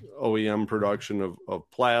OEM production of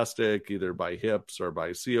plastic, either by HIPS or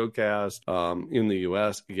by COCast in the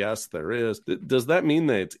US? Yes, there is. Does that mean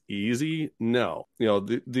that it's easy? No.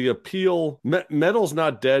 The appeal, metal's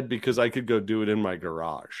not dead because I could go do it in my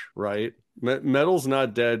garage, right? Metal's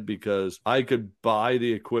not dead because I could buy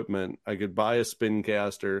the equipment, I could buy a spin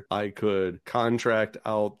caster, I could contract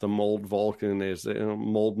out the mold making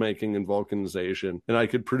and vulcanization, and I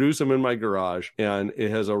could produce them in my garage, and it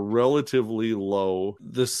has a relatively low,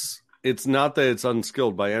 it's not that it's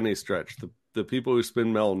unskilled by any stretch. The people who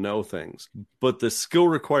spin metal know things, but the skill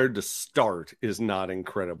required to start is not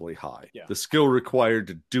incredibly high. Yeah. The skill required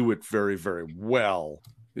to do it very, very well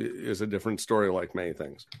is a different story, like many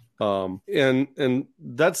things. And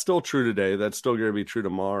that's still true today. That's still going to be true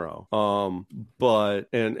tomorrow. But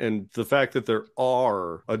the fact that there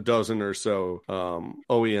are a dozen or so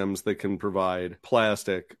OEMs that can provide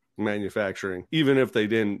plastic manufacturing, even if they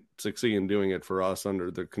didn't succeed in doing it for us under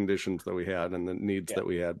the conditions that we had and the needs that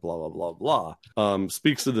we had, blah, blah, blah, blah,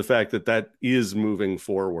 speaks to the fact that is moving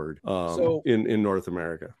forward in North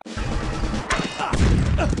America.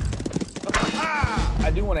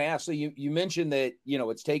 I do want to ask, so you mentioned that,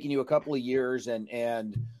 it's taken you a couple of years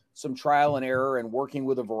and some trial and error and working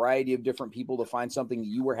with a variety of different people to find something that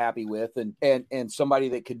you were happy with and somebody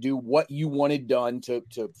that could do what you wanted done to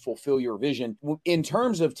fulfill your vision. In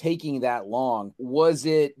terms of taking that long, was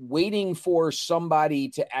it waiting for somebody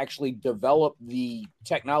to actually develop the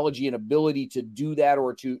technology and ability to do that,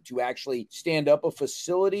 or to actually stand up a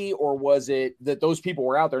facility, or was it that those people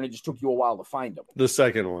were out there and it just took you a while to find them? The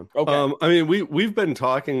second one. Okay. I mean, we've been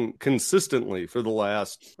talking consistently for the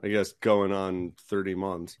last, I guess, going on 30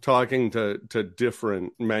 months, talking to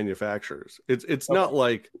different manufacturers. It's not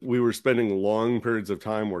like we were spending long periods of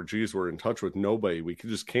time where, geez, we're in touch with nobody. We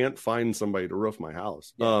just can't find somebody to roof my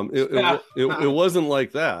house. It wasn't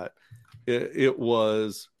like that. It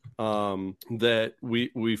was that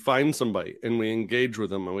we find somebody and we engage with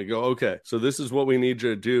them and we go, okay, so this is what we need you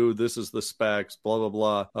to do. This is the specs, blah,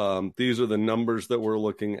 blah, blah. These are the numbers that we're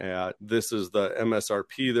looking at. This is the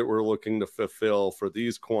MSRP that we're looking to fulfill for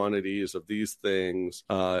these quantities of these things.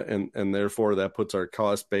 And therefore that puts our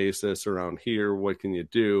cost basis around here. What can you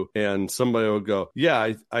do? And somebody will go,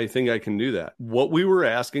 yeah, I think I can do that. What we were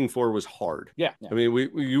asking for was hard. Yeah. I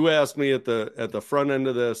mean, you asked me at the front end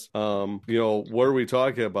of this, what are we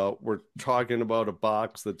talking about? We're talking about a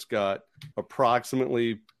box that's got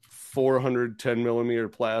approximately 410 millimeter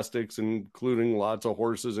plastics, including lots of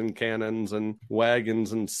horses and cannons and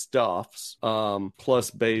wagons and stuffs,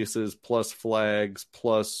 plus bases, plus flags,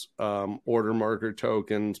 plus order marker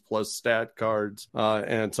tokens, plus stat cards,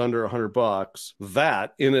 and it's under $100.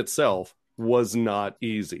 That in itself was not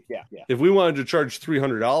easy. Yeah. If we wanted to charge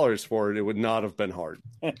 $300 for it, it would not have been hard.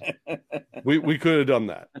 we could have done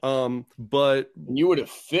that. But you would have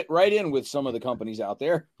fit right in with some of the companies out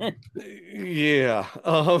there. Yeah.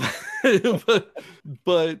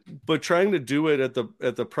 But trying to do it at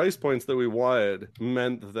the price points that we wanted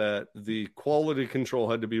meant that the quality control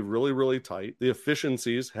had to be really, really tight. The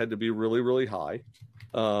efficiencies had to be really, really high.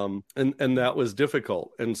 And that was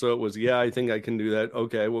difficult. And so it was, I think I can do that.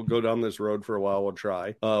 Okay, we'll go down this road for a while. We'll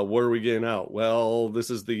try. What are we getting out? Well, this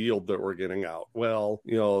is the yield that we're getting out. Well,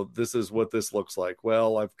 this is what this looks like.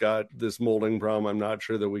 Well, I've got this molding problem. I'm not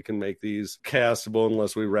sure that we can make these castable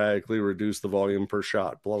unless we radically reduce the volume per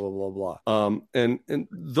shot, blah, blah, blah, blah. And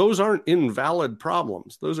those aren't invalid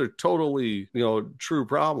problems. Those are totally, true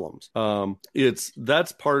problems.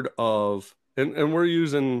 That's part of, and we're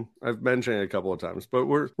using, I've mentioned it a couple of times, but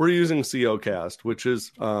we're using COcast, which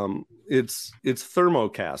is it's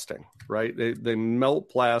thermocasting, right? They melt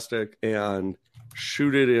plastic and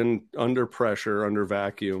shoot it in under pressure, under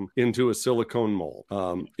vacuum, into a silicone mold.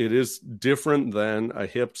 It is different than a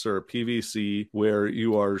HIPS or a PVC where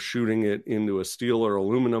you are shooting it into a steel or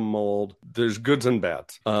aluminum mold. There's goods and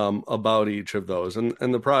bads about each of those,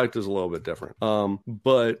 and the product is a little bit different.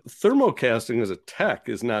 But thermocasting as a tech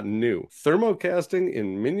is not new. Thermocasting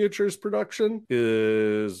in miniatures production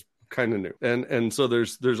is kind of new, and so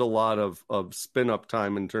there's a lot of spin up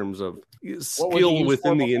time in terms of skill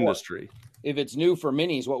within the industry. If it's new for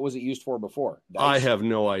minis, what was it used for before? I have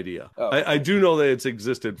no idea. Oh. I do know that it's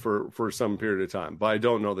existed for some period of time, but I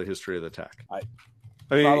don't know the history of the tech.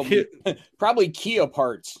 I mean, probably Kia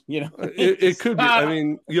parts, It could be. I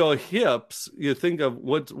mean, HIPS, you think of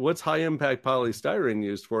what's high impact polystyrene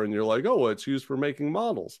used for, and you're like, oh, it's used for making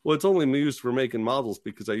models. Well, it's only used for making models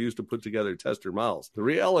because I used to put together tester models. The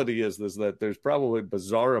reality is that there's probably a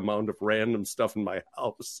bizarre amount of random stuff in my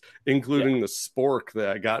house, including the spork that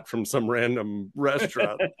I got from some random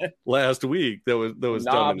restaurant last week that was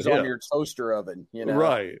done in HIPS. On your toaster oven,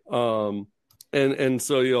 Right. And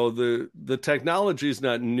so, the technology is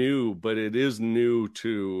not new, but it is new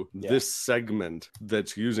to this segment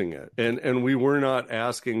that's using it. And we were not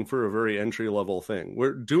asking for a very entry level thing.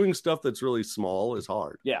 We're doing stuff that's really small is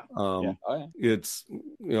hard. Yeah. It's,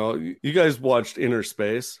 you guys watched Inner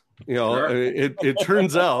Space. Sure. It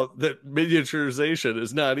turns out that miniaturization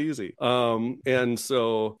is not easy. And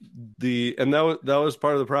so that was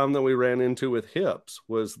part of the problem that we ran into with HIPS,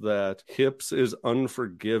 was that HIPS is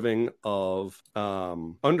unforgiving of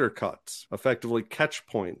undercuts, effectively catch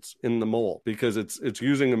points in the mold, because it's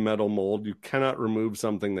using a metal mold. You cannot remove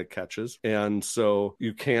something that catches, and so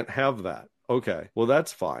you can't have that. Okay, well,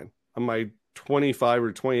 that's fine. On my 25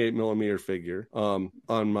 or 28 millimeter figure, on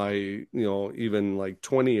my, even like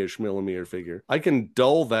 20-ish millimeter figure, I can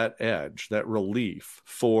dull that edge, that relief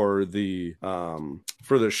for the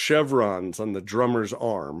chevrons on the drummer's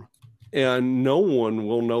arm, and no one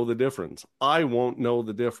will know the difference. I won't know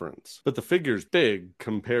the difference. But the figure's big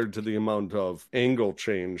compared to the amount of angle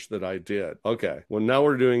change that I did. Okay, well, now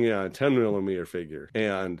we're doing it on a 10 millimeter figure,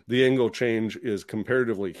 and the angle change is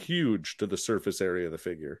comparatively huge to the surface area of the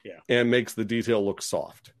figure, and makes the detail look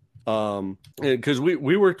soft. Because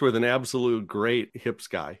we worked with an absolute great HIPS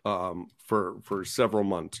guy for several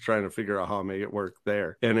months trying to figure out how to make it work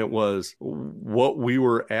there, and it was what we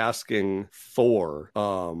were asking for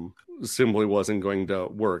simply wasn't going to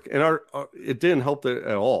work, and it didn't help it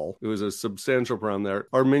at all. It was a substantial problem there.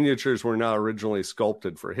 Our miniatures were not originally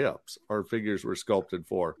sculpted for HIPS. Our figures were sculpted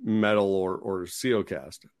for metal or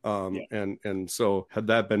COcast, and so had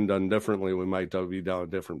that been done differently, we might be down a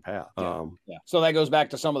different path. So that goes back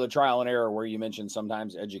to some of the trial and error where you mentioned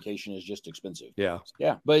sometimes education is just expensive.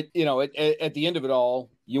 But at the end of it all,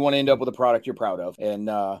 you want to end up with a product you're proud of, and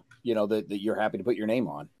that you're happy to put your name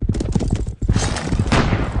on.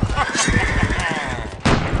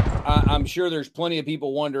 I'm sure there's plenty of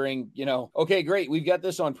people wondering, okay, great, we've got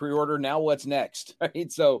this on pre-order. Now what's next?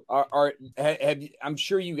 Right. So I'm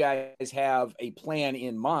sure you guys have a plan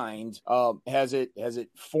in mind. Has it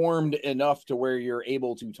formed enough to where you're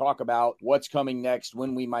able to talk about what's coming next,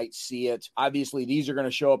 when we might see it? Obviously, these are going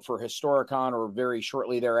to show up for Historicon or very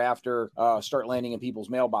shortly thereafter, start landing in people's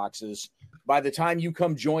mailboxes. By the time you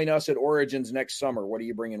come join us at Origins next summer, what are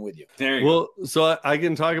you bringing with you? There you go. So I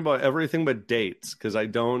can talk about everything but dates, because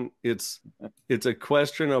it's a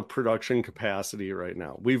question of production capacity right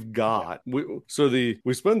now. We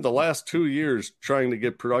spent the last 2 years trying to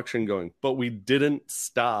get production going, but we didn't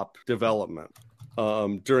stop development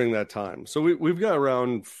during that time. So we've got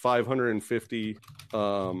around 550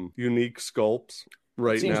 unique sculpts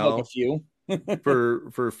right Seems now. like a few.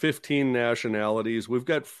 for 15 nationalities. We've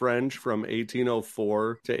got French from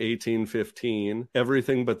 1804 to 1815,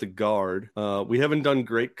 everything but the guard. We haven't done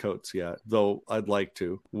greatcoats yet, though I'd like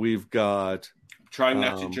to. We've got trying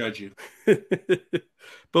not to judge you.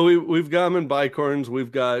 But we've got them in bicorns.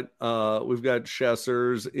 We've got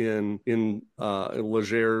chasseurs in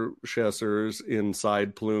leger chasseurs in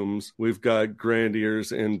side plumes. We've got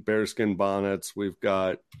grandiers in bearskin bonnets. We've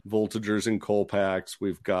got voltigeurs in colpacks.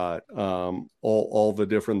 We've got all the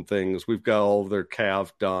different things. We've got all of their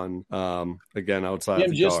calf done. Again, outside.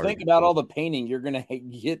 Jim, the just guard. think about all the painting you're going to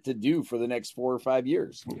get to do for the next 4 or 5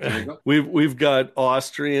 years. We've got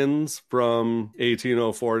Austrians from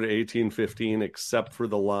 1804 to 1815, except for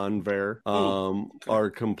the Landwehr, are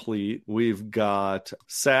complete. We've got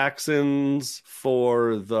Saxons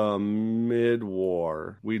for the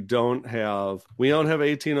mid-war. We don't have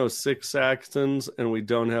 1806 Saxons, and we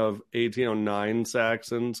don't have 1809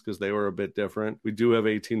 Saxons because they were a bit different. We do have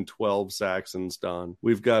 1812 Saxons done.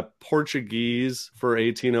 We've got Portuguese for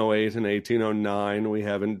 1808 and 1809. We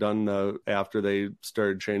haven't done after they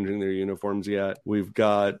started changing their uniforms yet. We've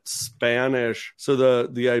got Spanish. So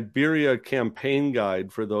the Iberia campaign guide,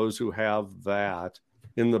 for those who have that,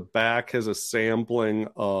 in the back has a sampling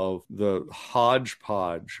of the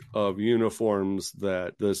hodgepodge of uniforms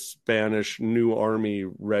that the Spanish New Army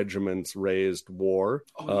regiments raised wore.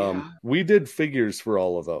 We did figures for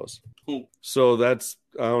all of those. So that's,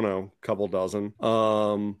 I don't know, a couple dozen.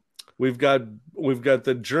 We've got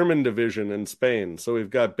the German division in Spain. So we've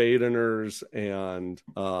got Badeners and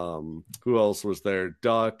who else was there?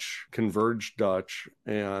 Dutch, Converged Dutch,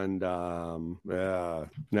 and now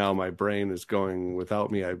my brain is going without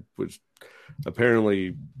me. I was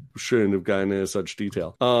apparently shouldn't have gotten into such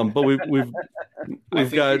detail. But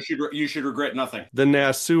we've got you should regret nothing. The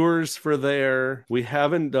Nassauers for there. We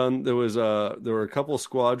haven't done. There were a couple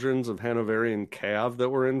squadrons of Hanoverian Cav that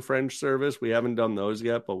were in French service. We haven't done those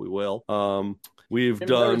yet, but we will. We've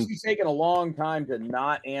done. It's taken a long time to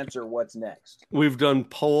not answer what's next. We've done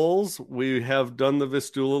Poles. We have done the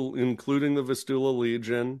Vistula, including the Vistula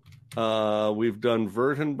Legion. We've done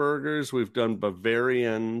Württembergers. We've done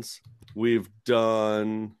Bavarians. We've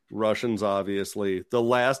done Russians, obviously. The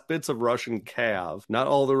last bits of Russian Cav, not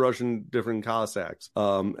all the Russian different Cossacks,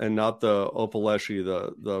 and not the Opoleschi,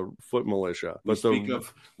 the foot militia. But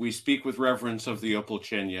we speak with reverence of the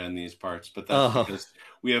Opolchenya in these parts, but that's because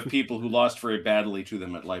we have people who lost very badly to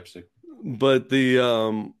them at Leipzig. But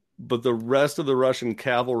the rest of the Russian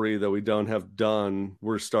cavalry that we don't have done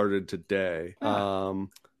were started today.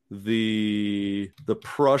 The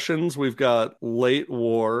Prussians, we've got late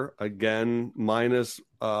war, again, minus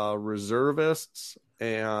reservists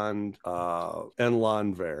and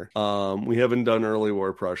Landwehr. We haven't done early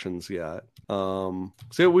war Prussians yet. So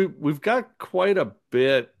we've got quite a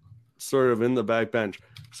bit sort of in the back bench.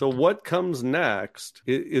 So what comes next?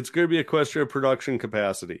 It's going to be a question of production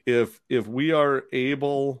capacity. If we are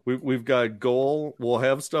able, we've got goal. We'll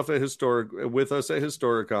have stuff with us at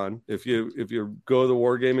Historicon. If you go to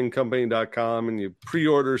wargamingcompany.com and you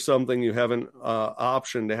pre-order something, you have an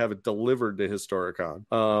option to have it delivered to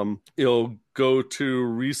Historicon. You'll go to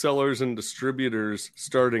resellers and distributors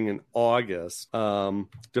starting in August.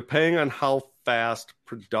 Depending on how fast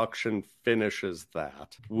production finishes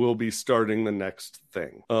that, we'll be starting the next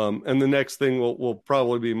thing. And the next thing will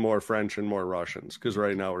probably be more French and more Russians, because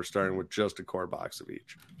right now we're starting with just a core box of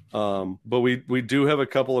each. But we do have a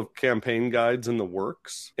couple of campaign guides in the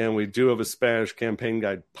works, and we do have a Spanish campaign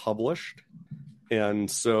guide published.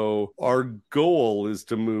 And so our goal is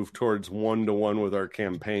to move towards 1-to-1 with our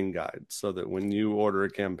campaign guide, so that when you order a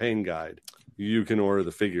campaign guide, you can order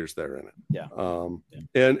the figures that are in it. Yeah.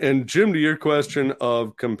 And Jim, to your question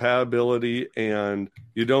of compatibility and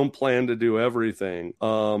you don't plan to do everything.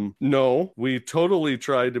 No, we totally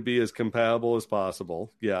tried to be as compatible as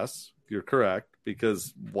possible. Yes, you're correct.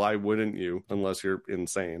 because why wouldn't you, unless you're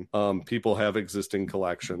insane? People have existing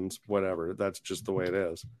collections, whatever. That's just the way it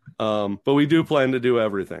is. But we do plan to do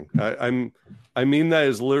everything. I mean that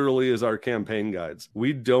as literally as our campaign guides.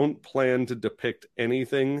 We don't plan to depict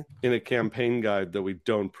anything in a campaign guide that we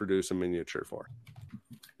don't produce a miniature for.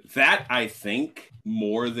 That, I think,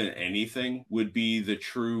 more than anything, would be the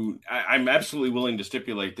true... I'm absolutely willing to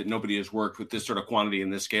stipulate that nobody has worked with this sort of quantity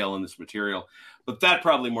and this scale and this material. But that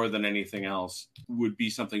probably more than anything else would be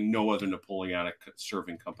something no other Napoleonic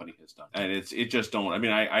serving company has done. And it just don't. I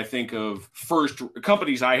mean, I think of first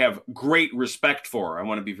companies I have great respect for. I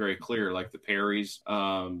want to be very clear, like the Perrys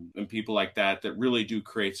and people like that really do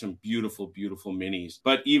create some beautiful, beautiful minis.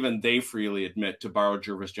 But even they freely admit, to borrow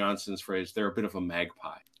Jervis Johnson's phrase, they're a bit of a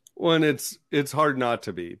magpie. Well, and it's hard not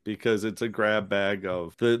to be, because it's a grab bag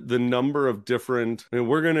of the number of different... I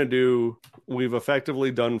mean, we've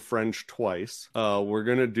effectively done French twice. We're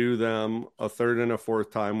going to do them a third and a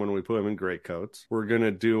fourth time when we put them in greatcoats. We're going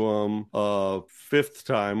to do them a fifth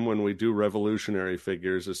time when we do revolutionary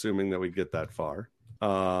figures, assuming that we get that far.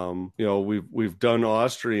 We've done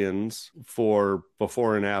Austrians for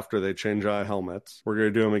before and after they change out helmets. We're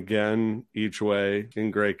going to do them again each way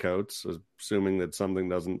in greatcoats, assuming that something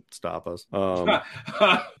doesn't stop us.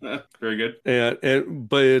 Very good.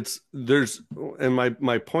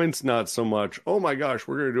 My point's not so much, oh my gosh,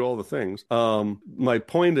 we're going to do all the things. My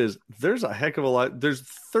point is, there's a heck of a lot. There's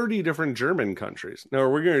 30 different German countries. Now,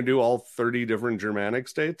 are we going to do all 30 different Germanic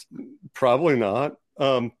states? Probably not.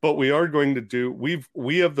 But we are going to do,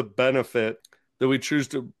 we have the benefit that we chose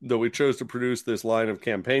to produce this line of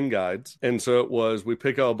campaign guides. And so we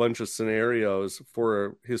pick out a bunch of scenarios for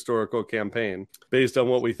a historical campaign based on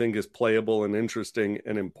what we think is playable and interesting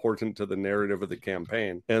and important to the narrative of the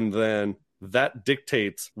campaign. And then that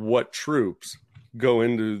dictates what troops go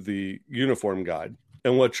into the uniform guide.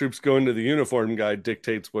 And what troops go into the uniform guide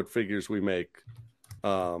dictates what figures we make,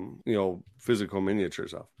 physical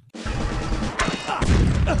miniatures of.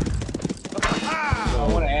 I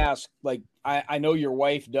want to ask, I know your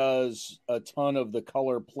wife does a ton of the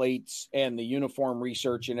color plates and the uniform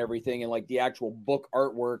research and everything, and the actual book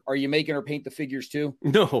artwork. Are you making her paint the figures too?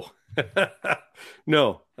 No.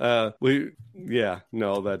 No. No,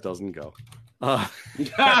 that doesn't go.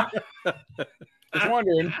 Just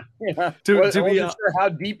wondering. Yeah. I wasn't sure how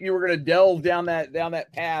deep you were going to delve down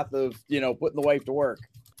that path of putting the wife to work.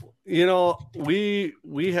 We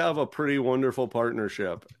have a pretty wonderful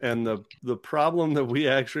partnership, and the problem that we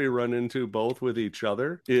actually run into both with each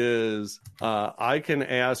other is I can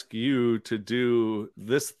ask you to do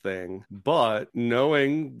this thing, but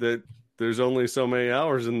knowing that there's only so many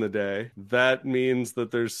hours in the day, that means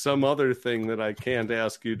that there's some other thing that I can't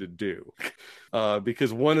ask you to do.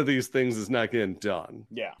 Because one of these things is not getting done.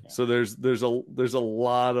 Yeah. So there's a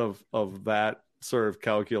lot of that sort of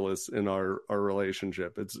calculus in our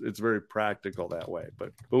relationship. It's very practical that way,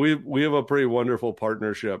 but we have a pretty wonderful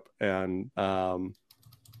partnership, and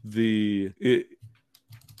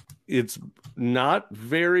it's not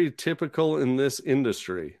very typical in this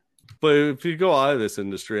industry. But if you go out of this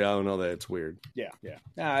industry, I don't know that it's weird. Yeah.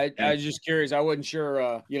 I was just curious. I wasn't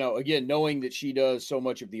sure, again, knowing that she does so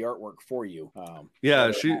much of the artwork for you.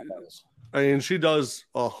 She does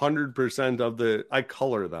 100% of the, I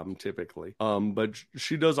color them typically. But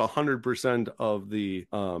she does 100% of the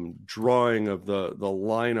drawing of the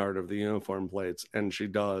line art of the uniform plates, and she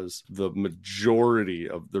does the majority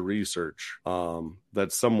of the research.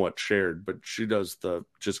 That's somewhat shared, but she does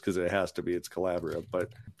just because it has to be, it's collaborative,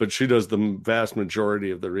 but she does the vast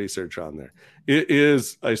majority of the research on there.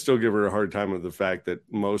 I still give her a hard time with the fact that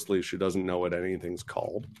mostly she doesn't know what anything's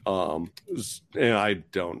called. And I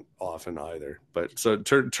don't often either, but so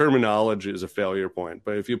terminology is a failure point.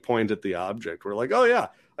 But if you point at the object, we're like, oh yeah,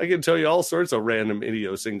 I can tell you all sorts of random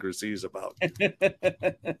idiosyncrasies about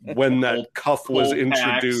when that cuff was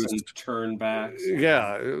introduced. And turnbacks.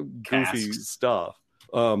 Yeah, goofy stuff.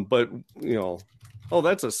 But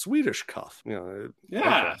that's a Swedish cuff. Yeah,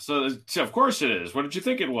 okay. So of course it is. What did you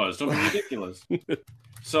think it was? Don't be ridiculous.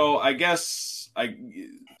 So I guess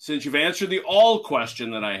since you've answered the all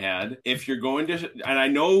question that I had, if you're going to, and I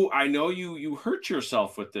know you hurt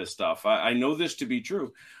yourself with this stuff. I know this to be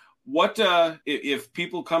true. What if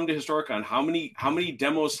people come to Historicon? How many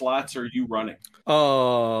demo slots are you running?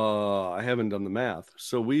 I haven't done the math.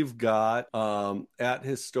 So we've got at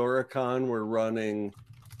Historicon we're running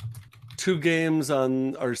 2 games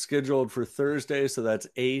are scheduled for Thursday, so that's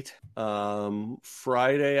 8.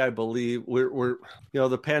 Friday, I believe we're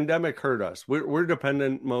the pandemic hurt us. We're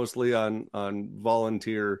dependent mostly on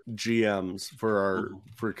volunteer GMs for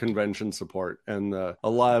convention support, and a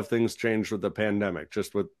lot of things changed with the pandemic,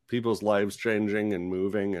 just with people's lives changing and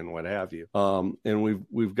moving and what have you. And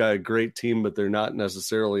we've got a great team, but they're not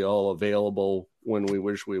necessarily all available when we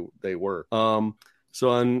wish they were. So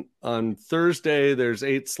on Thursday, there's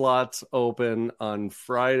 8 slots open. On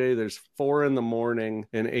Friday, there's 4 in the morning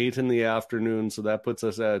and 8 in the afternoon. So that puts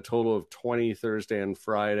us at a total of 20 Thursday and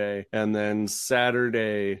Friday. And then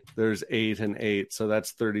Saturday, there's 8 and 8. So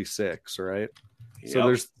that's 36, right? Yep.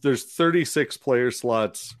 So there's 36 player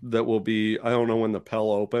slots that will be, I don't know when the Pell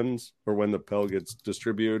opens or when the Pell gets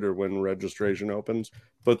distributed or when registration opens,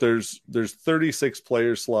 but there's 36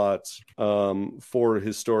 player slots for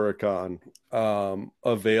Historicon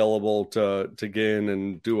available to get in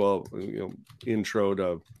and do a intro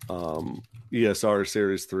to ESR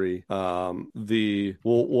Series 3.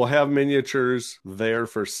 We'll have miniatures there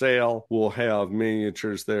for sale. We'll have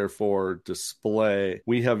miniatures there for display.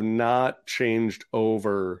 We have not changed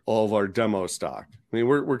over all of our demo stock. I mean,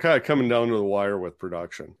 we're kind of coming down to the wire with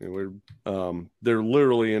production. I mean, they're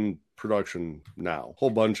literally in production now. A whole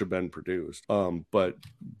bunch have been produced, but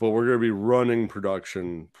we're going to be running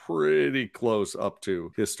production pretty close up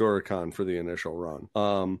to Historicon for the initial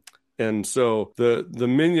run. And so the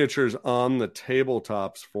miniatures on the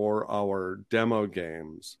tabletops for our demo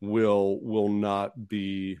games will not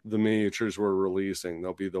be the miniatures we're releasing.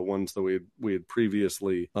 They'll be the ones that we had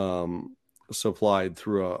previously supplied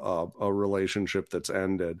through a relationship that's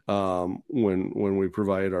ended when we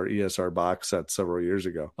provided our ESR box set several years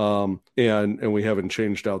ago. And we haven't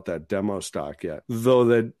changed out that demo stock yet, though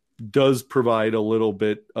that does provide a little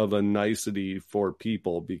bit of a nicety for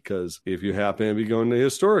people, because if you happen to be going to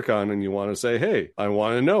Historicon and you want to say, hey, I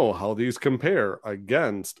want to know how these compare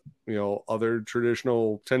against other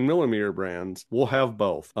traditional 10 millimeter brands, we'll have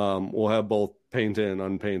both. We'll have both painted and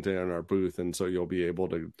unpainted in our booth, and so you'll be able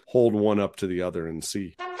to hold one up to the other and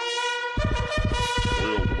see.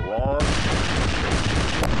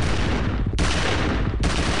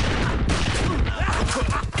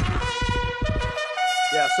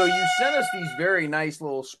 Yeah, so you sent us these very nice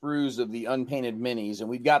little sprues of the unpainted minis, and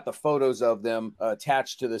we've got the photos of them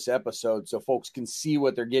attached to this episode so folks can see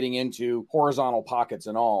what they're getting into, horizontal pockets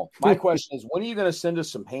and all. My question is, when are you going to send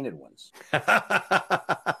us some painted ones?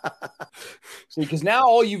 See, because now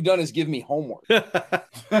all you've done is give me homework.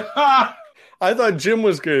 I thought Jim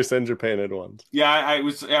was going to send you painted ones. Yeah, I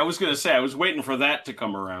was going to say, I was waiting for that to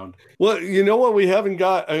come around. Well, you know what we haven't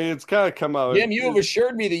got? I mean, it's kind of come out. Jim, you have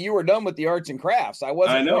assured me that you were done with the arts and crafts.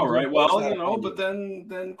 I know, right? Well, but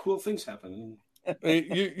then cool things happen.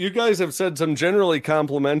 You guys have said some generally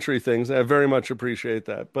complimentary things, and I very much appreciate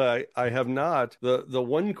that. But I have not. The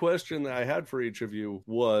one question that I had for each of you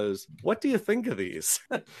was, what do you think of these?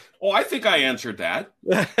 Oh, I think I answered that.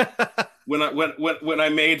 When I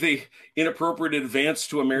made the inappropriate advance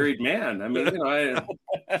to a married man. I mean,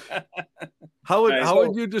 How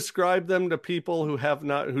would you describe them to people who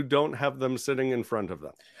don't have them sitting in front of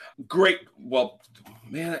them? Great. Well,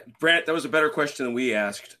 man, Brant, that was a better question than we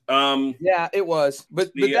asked. Yeah, it was,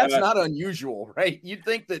 but that's not unusual, right? You'd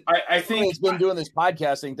think that I think it's been doing this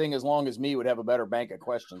podcasting thing as long as me would have a better bank of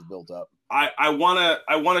questions built up. I want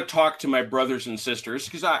to talk to my brothers and sisters,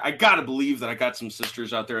 because I got to believe that I got some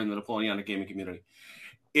sisters out there in the Napoleonic gaming community.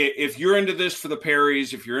 If you're into this for the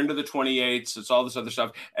Perrys, if you're into the 28s, it's all this other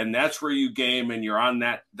stuff, and that's where you game and you're on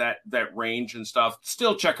that range and stuff,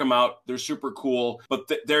 still check them out. They're super cool, but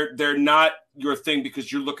they're not your thing because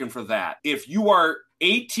you're looking for that. If you are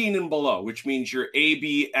 18 and below, which means you're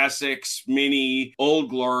AB, Essex, Mini, Old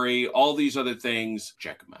Glory, all these other things,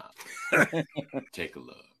 check them out. Take a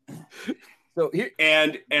look. So here,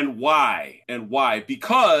 and why?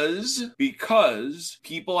 Because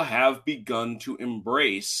people have begun to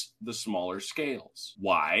embrace the smaller scales.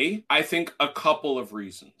 Why? I think a couple of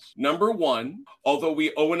reasons. Number one, although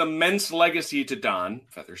we owe an immense legacy to Don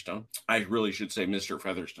Featherstone, I really should say Mr.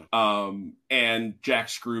 Featherstone, and Jack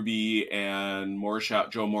Scrooby and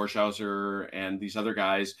Joe Morshauser and these other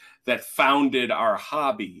guys that founded our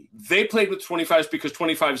hobby. They played with 25s because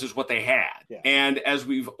 25s is what they had. Yeah. And as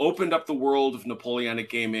we've opened up the world of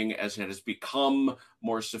Napoleonic gaming, as it has become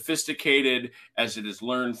more sophisticated, as it has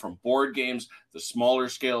learned from board games, the smaller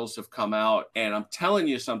scales have come out. And I'm telling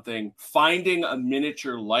you something, finding a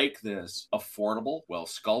miniature like this, affordable, well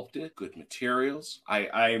sculpted, good materials.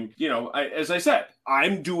 As I said,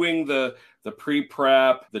 I'm doing the the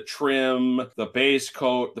pre-prep, the trim, the base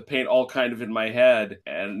coat, the paint, all kind of in my head.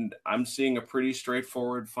 And I'm seeing a pretty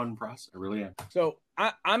straightforward, fun process. I really am. So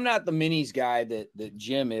I'm not the minis guy that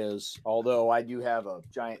Jim is, although I do have a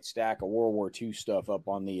giant stack of World War II stuff up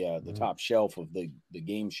on the top shelf of the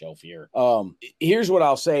game shelf here. Here's what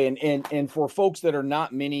I'll say, and for folks that are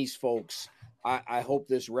not minis folks, I hope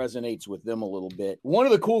this resonates with them a little bit. One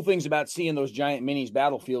of the cool things about seeing those giant minis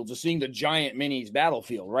battlefields is seeing the giant minis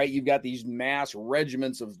battlefield, right? You've got these mass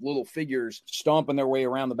regiments of little figures stomping their way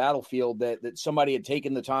around the battlefield that somebody had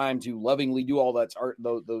taken the time to lovingly do all that art,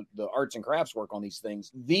 the arts and crafts work on these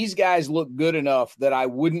things. These guys look good enough that I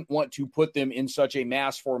wouldn't want to put them in such a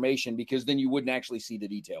mass formation, because then you wouldn't actually see the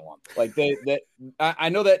detail on them. Like I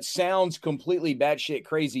know that sounds completely batshit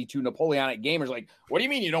crazy to Napoleonic gamers. Like, what do you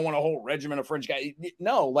mean you don't want a whole regiment of French guys?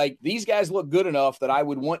 No, like, these guys look good enough that I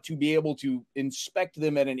would want to be able to inspect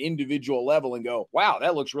them at an individual level and go, wow,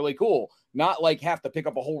 that looks really cool. Not like have to pick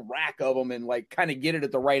up a whole rack of them and like kind of get it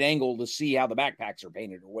at the right angle to see how the backpacks are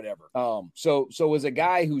painted or whatever. So as a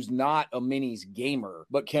guy who's not a minis gamer,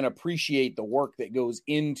 but can appreciate the work that goes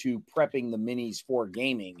into prepping the minis for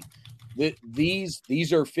gaming,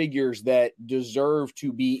 these are figures that deserve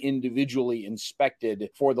to be individually inspected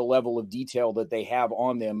for the level of detail that they have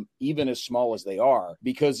on them, even as small as they are,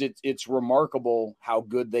 because it's remarkable how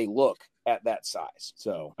good they look at that size.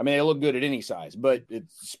 So, I mean, they look good at any size, but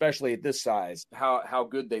it's especially at this size, how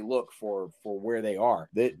good they look for where they are.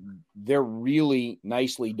 They're really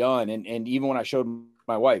nicely done. And even when I showed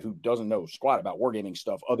my wife, who doesn't know squat about wargaming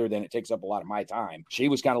stuff other than it takes up a lot of my time, she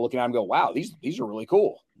was kind of looking at them and go, wow, these are really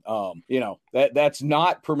cool. That's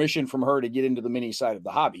not permission from her to get into the mini side of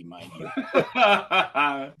the hobby, mind you.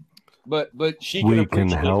 But she can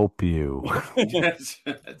help you.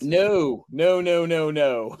 No.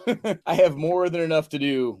 I have more than enough to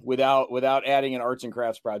do without adding an arts and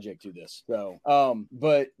crafts project to this. So,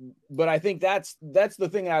 but I think that's the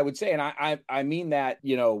thing I would say, and I mean that,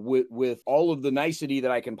 with all of the nicety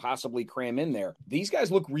that I can possibly cram in there. These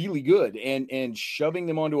guys look really good, and shoving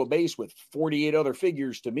them onto a base with 48 other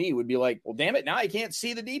figures to me would be like, well, damn it, now I can't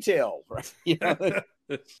see the detail, right?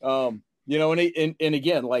 And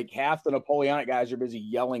again, like, half the Napoleonic guys are busy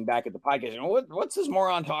yelling back at the podcast. What's this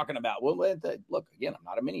moron talking about? Well, look, again, I'm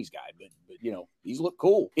not a minis guy, but these look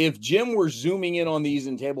cool. If Jim were zooming in on these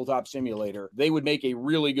in Tabletop Simulator, they would make a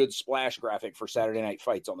really good splash graphic for Saturday Night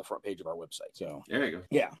Fights on the front page of our website. So there you go.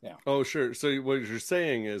 Yeah. Oh, sure. So what you're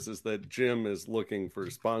saying is that Jim is looking for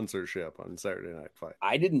sponsorship on Saturday Night Fight.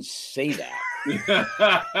 I didn't say that.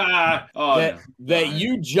 That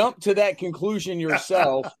you jumped to that conclusion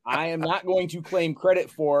yourself. I am not going to claim credit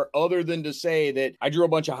for, other than to say that I drew a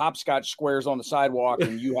bunch of hopscotch squares on the sidewalk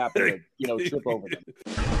and you happen to trip over them.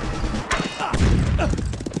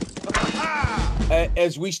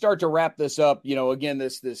 As we start to wrap this up, again,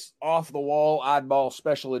 this off the wall oddball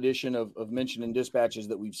special edition of Mention and Dispatches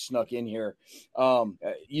that we've snuck in here.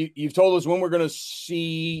 You've told us when we're going to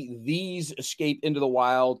see these escape into the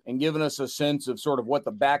wild, and given us a sense of sort of what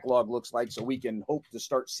the backlog looks like, so we can hope to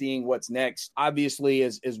start seeing what's next. Obviously,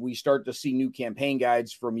 as we start to see new campaign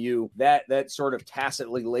guides from you, that sort of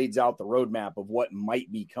tacitly lays out the roadmap of what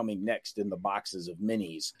might be coming next in the boxes of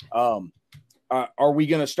minis. Are we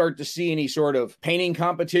going to start to see any sort of painting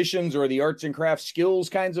competitions or the arts and crafts skills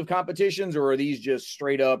kinds of competitions, or are these just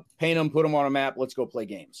straight up paint them, put them on a map, let's go play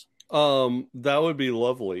games? That would be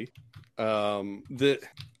lovely.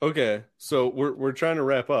 Okay, so we're trying to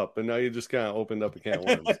wrap up, and now you just kind of opened up a can of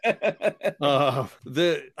worms.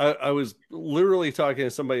 I was literally talking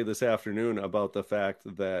to somebody this afternoon about the fact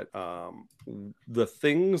that the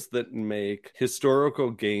things that make historical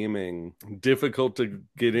gaming difficult to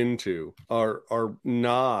get into are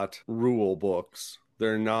not rule books.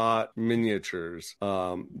 They're not miniatures.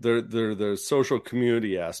 They're the social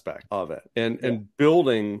community aspect of it, and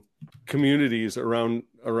building communities around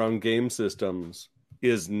game systems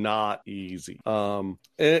is not easy. And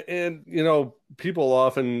people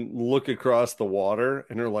often look across the water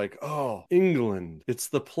and are like, oh, England, it's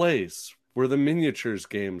the place where the miniatures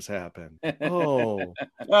games happen. Oh,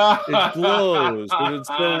 it glows, but it's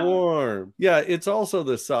so warm. Yeah, it's also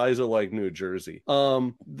the size of like New Jersey.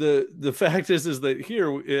 The fact is that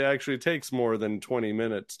here it actually takes more than 20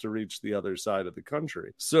 minutes to reach the other side of the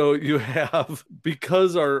country. So you have,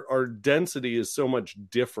 because our density is so much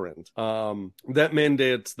different, that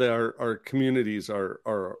mandates that our communities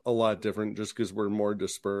are a lot different, just because we're more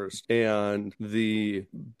dispersed. And the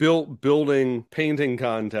building painting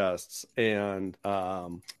contests and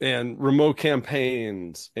remote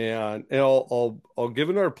campaigns, and I'll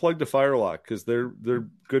give another plug to Firelock, because they're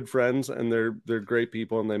good friends, and they're great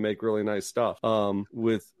people, and they make really nice stuff.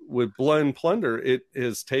 With Blood and Plunder, it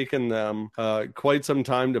has taken them quite some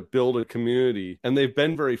time to build a community, and they've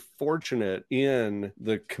been very fortunate in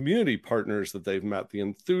the community partners that they've met, the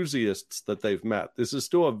enthusiasts that they've met. This is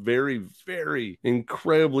still a very, very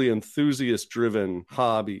incredibly enthusiast-driven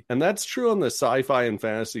hobby, and that's true on the sci-fi and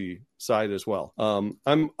fantasy side as well.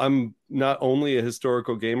 I'm not only a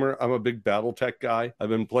historical gamer, I'm a big BattleTech guy. I've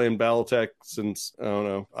been playing BattleTech since, I don't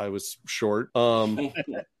know, I was short.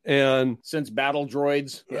 And since Battle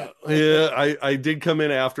Droids. I did come in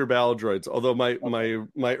after Battle Droids, although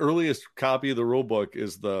my earliest copy of the rule book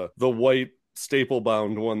is the white staple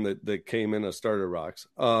bound one that came in a starter box.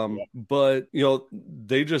 But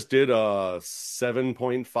they just did a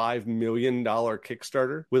 $7.5 million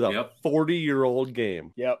Kickstarter with a 40-year-old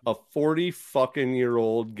game. A 40 fucking year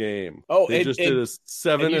old game. They just did a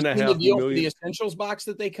 $7.5 million for the essentials box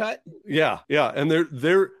that they cut. Yeah, and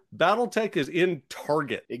they're BattleTech is in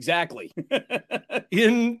Target. Exactly.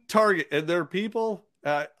 In Target, and there are people.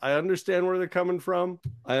 I understand where they're coming from.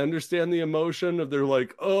 I understand the emotion of they're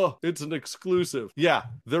like, oh, it's an exclusive. Yeah,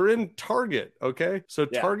 they're in Target. Okay. So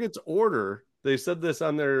Target's order, they said this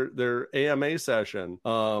on their AMA session.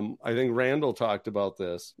 I think Randall talked about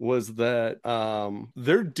this, was that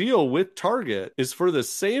their deal with Target is for the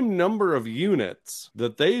same number of units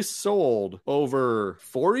that they sold over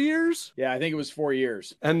 4 years. Yeah, I think it was 4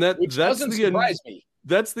 years. And which doesn't surprise me.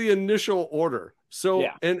 That's the initial order. So,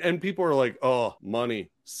 and people are like, oh, money,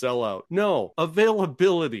 sellout. No,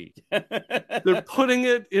 availability. They're putting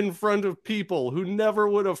it in front of people who never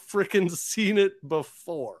would have frickin' seen it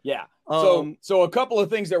before. Yeah. So a couple of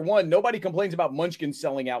things there. One, nobody complains about Munchkin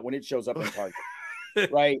selling out when it shows up in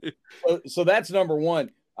Target. Right. So that's number one.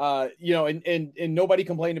 And nobody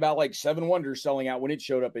complained about like Seven Wonders selling out when it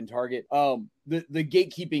showed up in Target. The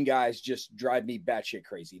gatekeeping guys just drive me batshit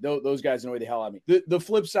crazy. Those guys annoy the hell out of me. The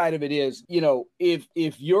flip side of it is,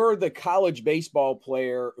 if you're the college baseball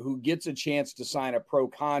player who gets a chance to sign a pro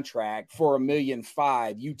contract for $1.5 million,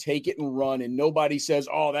 you take it and run, and nobody says,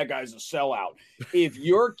 "Oh, that guy's a sellout." If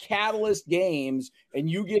you're Catalyst Games and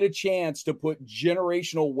you get a chance to put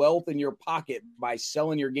generational wealth in your pocket by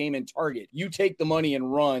selling your game in Target, you take the money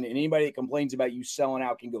and run. And anybody that complains about you selling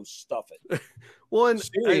out can go stuff it. Well, and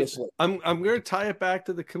seriously, I'm going to tie it back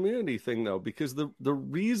to the community thing, though, because the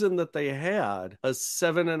reason that they had a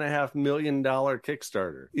 $7.5 million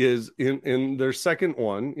Kickstarter is in their second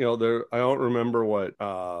one. I don't remember what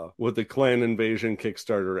the Clan Invasion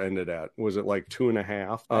Kickstarter ended at. Was it like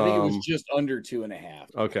 2.5? I think it was just under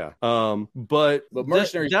 2.5. Okay, but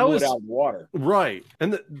Mercenaries blew it out of the water, right?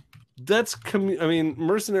 And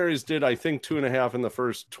Mercenaries did, I think, 2.5 in the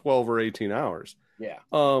first 12 or 18 hours. Yeah.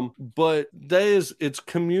 But it's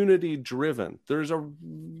community driven. There's a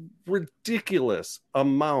ridiculous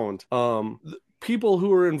amount. People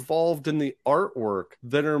who are involved in the artwork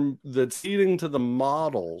that's leading to the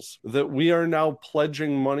models that we are now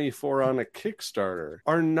pledging money for on a Kickstarter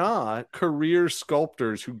are not career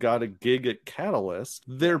sculptors who got a gig at Catalyst.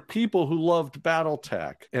 They're people who loved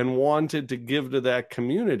BattleTech and wanted to give to that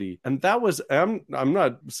community. And that was, I'm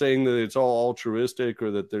not saying that it's all altruistic or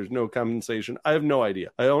that there's no compensation. I have no idea.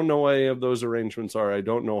 I don't know what any of those arrangements are. I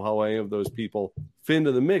don't know how any of those people fit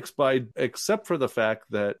into the mix, except for the fact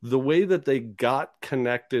that the way that they got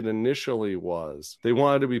connected initially was they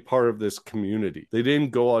wanted to be part of this community. They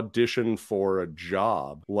didn't go audition for a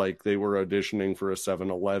job like they were auditioning for a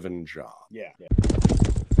 7-Eleven job. Yeah.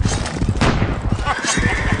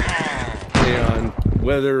 And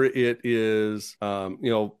whether it is,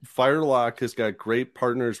 Firelock has got great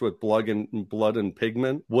partners with Blood and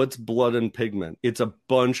Pigment. What's Blood and Pigment? It's a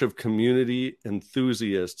bunch of community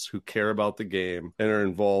enthusiasts who care about the game and are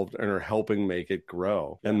involved and are helping make it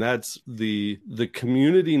grow. And that's the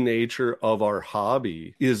community nature of our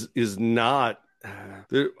hobby is not.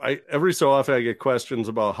 Every so often I get questions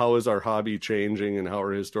about how is our hobby changing and how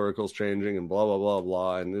are historicals changing and blah blah blah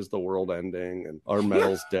blah, and is the world ending and are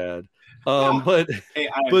metals dead? But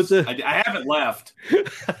I haven't left.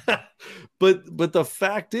 but the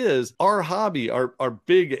fact is, our hobby, our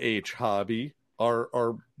big H hobby,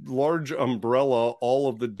 our large umbrella, all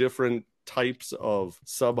of the different types of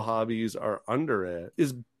sub hobbies are under it,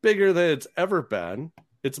 is bigger than it's ever been.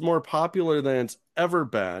 It's more popular than it's ever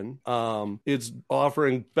been. It's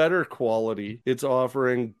offering better quality. It's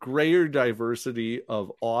offering greater diversity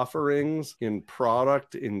of offerings in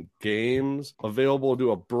product, in games, available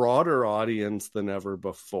to a broader audience than ever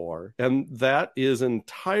before. And that is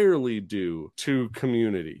entirely due to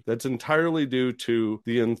community. That's entirely due to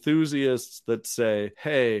the enthusiasts that say,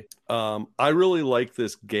 hey, I really like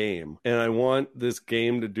this game and I want this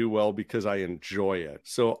game to do well because I enjoy it.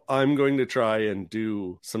 So I'm going to try and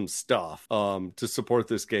do some stuff to support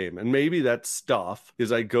this game. And maybe that stuff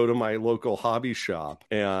is I go to my local hobby shop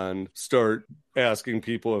and start asking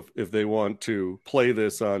people if they want to play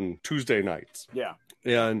this on Tuesday nights. Yeah.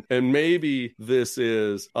 And maybe this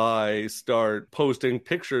is I start posting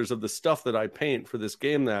pictures of the stuff that I paint for this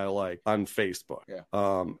game that I like on Facebook. Yeah.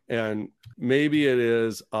 And maybe it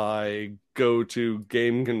is I go to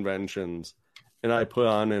game conventions and I put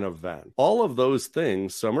on an event. All of those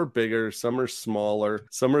things, some are bigger, some are smaller,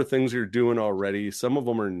 some are things you're doing already, some of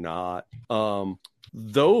them are not.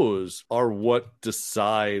 Those are what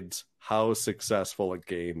decides how successful a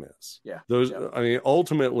game is. Yeah. I mean,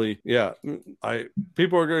 ultimately,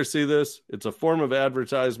 people are going to see this. It's a form of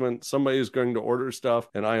advertisement. Somebody is going to order stuff,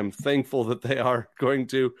 and I am thankful that they are going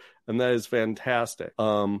to, and that is fantastic.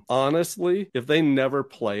 Honestly, if they never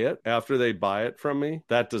play it after they buy it from me,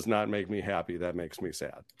 that does not make me happy. That makes me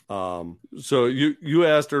sad. So you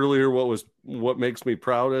asked earlier what makes me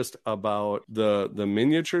proudest about the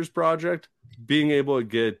miniatures project. Being able to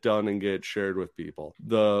get it done and get it shared with people.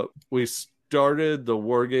 We started the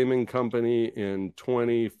Wargaming company in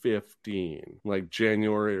 2015, like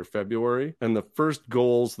January or February. And the first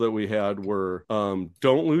goals that we had were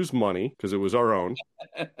don't lose money because it was our own.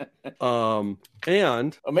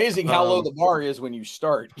 And amazing how low the bar is when you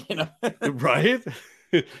start, right?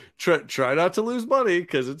 Try not to lose money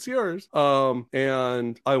because it's yours.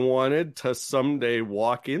 And I wanted to someday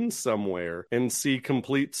walk in somewhere and see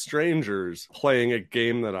complete strangers playing a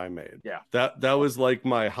game that I made. Yeah. That was like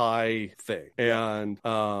my high thing. And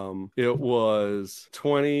it was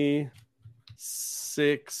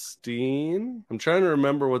 2016. I'm trying to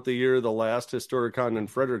remember what the year of the last Historicon in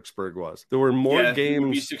Fredericksburg was. There were more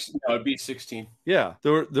games. It'd be 16. Yeah,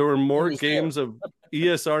 there were more games of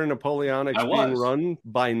ESR Napoleonics being run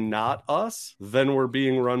by not us than were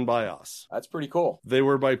being run by us. That's pretty cool. They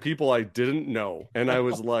were by people I didn't know, and I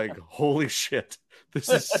was like, "Holy shit, this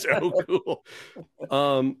is so cool!"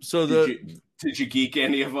 Did you geek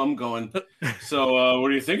any of them? Going, so what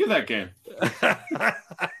do you think of that game?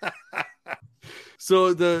 So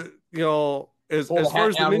as far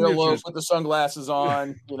as the miniatures, put the sunglasses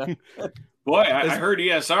on, Boy, I heard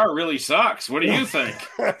ESR really sucks. What do you think?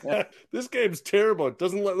 This game's terrible. It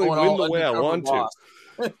doesn't let me win the way I want to.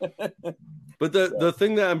 But the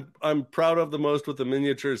thing that I'm proud of the most with the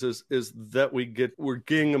miniatures is that we're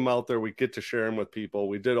getting them out there. We get to share them with people.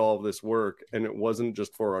 We did all of this work, and it wasn't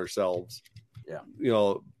just for ourselves. Yeah,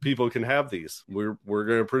 people can have these. We're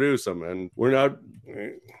going to produce them, and we're not.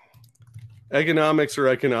 Economics are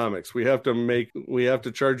economics. We have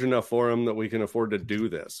to charge enough for them that we can afford to do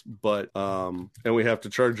this. But and we have to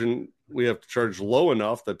charge low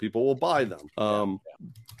enough that people will buy them.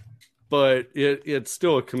 But it's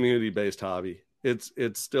still a community-based hobby. It's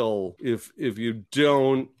still if you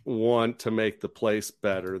don't want to make the place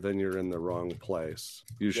better, then you're in the wrong place.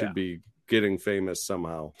 You should be getting famous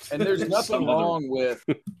somehow. And there's nothing wrong with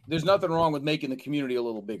making the community a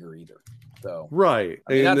little bigger either. So right,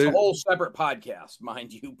 I mean, that's a whole separate podcast,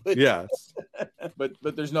 mind you. But, yes, but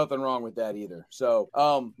there's nothing wrong with that either. So,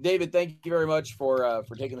 David, thank you very much for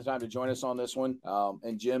taking the time to join us on this one.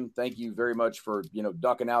 And Jim, thank you very much for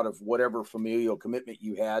ducking out of whatever familial commitment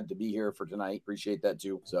you had to be here for tonight. Appreciate that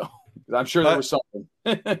too. So, I'm sure there was something.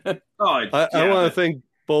 I want to thank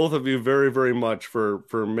both of you very, very much for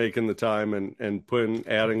making the time and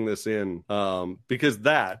adding this in, because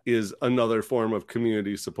that is another form of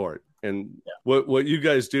community support. And what you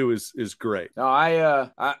guys do is great. No,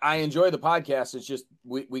 I enjoy the podcast. It's just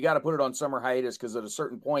we got to put it on summer hiatus because at a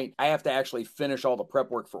certain point I have to actually finish all the prep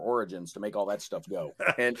work for Origins to make all that stuff go.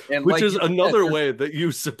 And which is another way that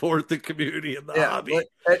you support the community and the hobby.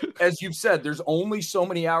 As you've said, there's only so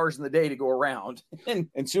many hours in the day to go around, and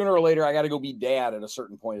sooner or later I got to go be dad at a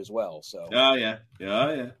certain point as well. So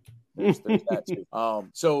There's that too.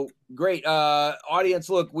 So great. Audience,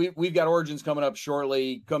 look, we've got Origins coming up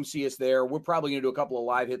shortly. Come see us there. We're probably going to do a couple of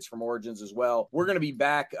live hits from Origins as well. We're going to be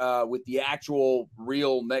back with the actual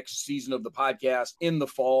real next season of the podcast in the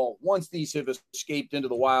fall. Once these have escaped into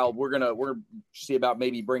the wild, we're going to see about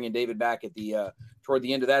maybe bringing David back at the toward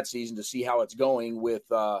the end of that season to see how it's going with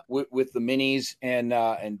the minis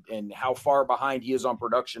and how far behind he is on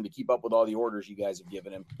production to keep up with all the orders you guys have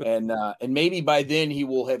given him. And maybe by then he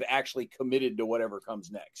will have actually committed to whatever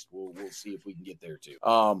comes next. We'll see if we can get there too.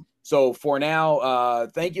 So for now,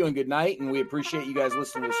 thank you and good night. And we appreciate you guys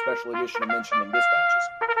listening to this special edition of Mentioning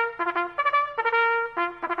Dispatches.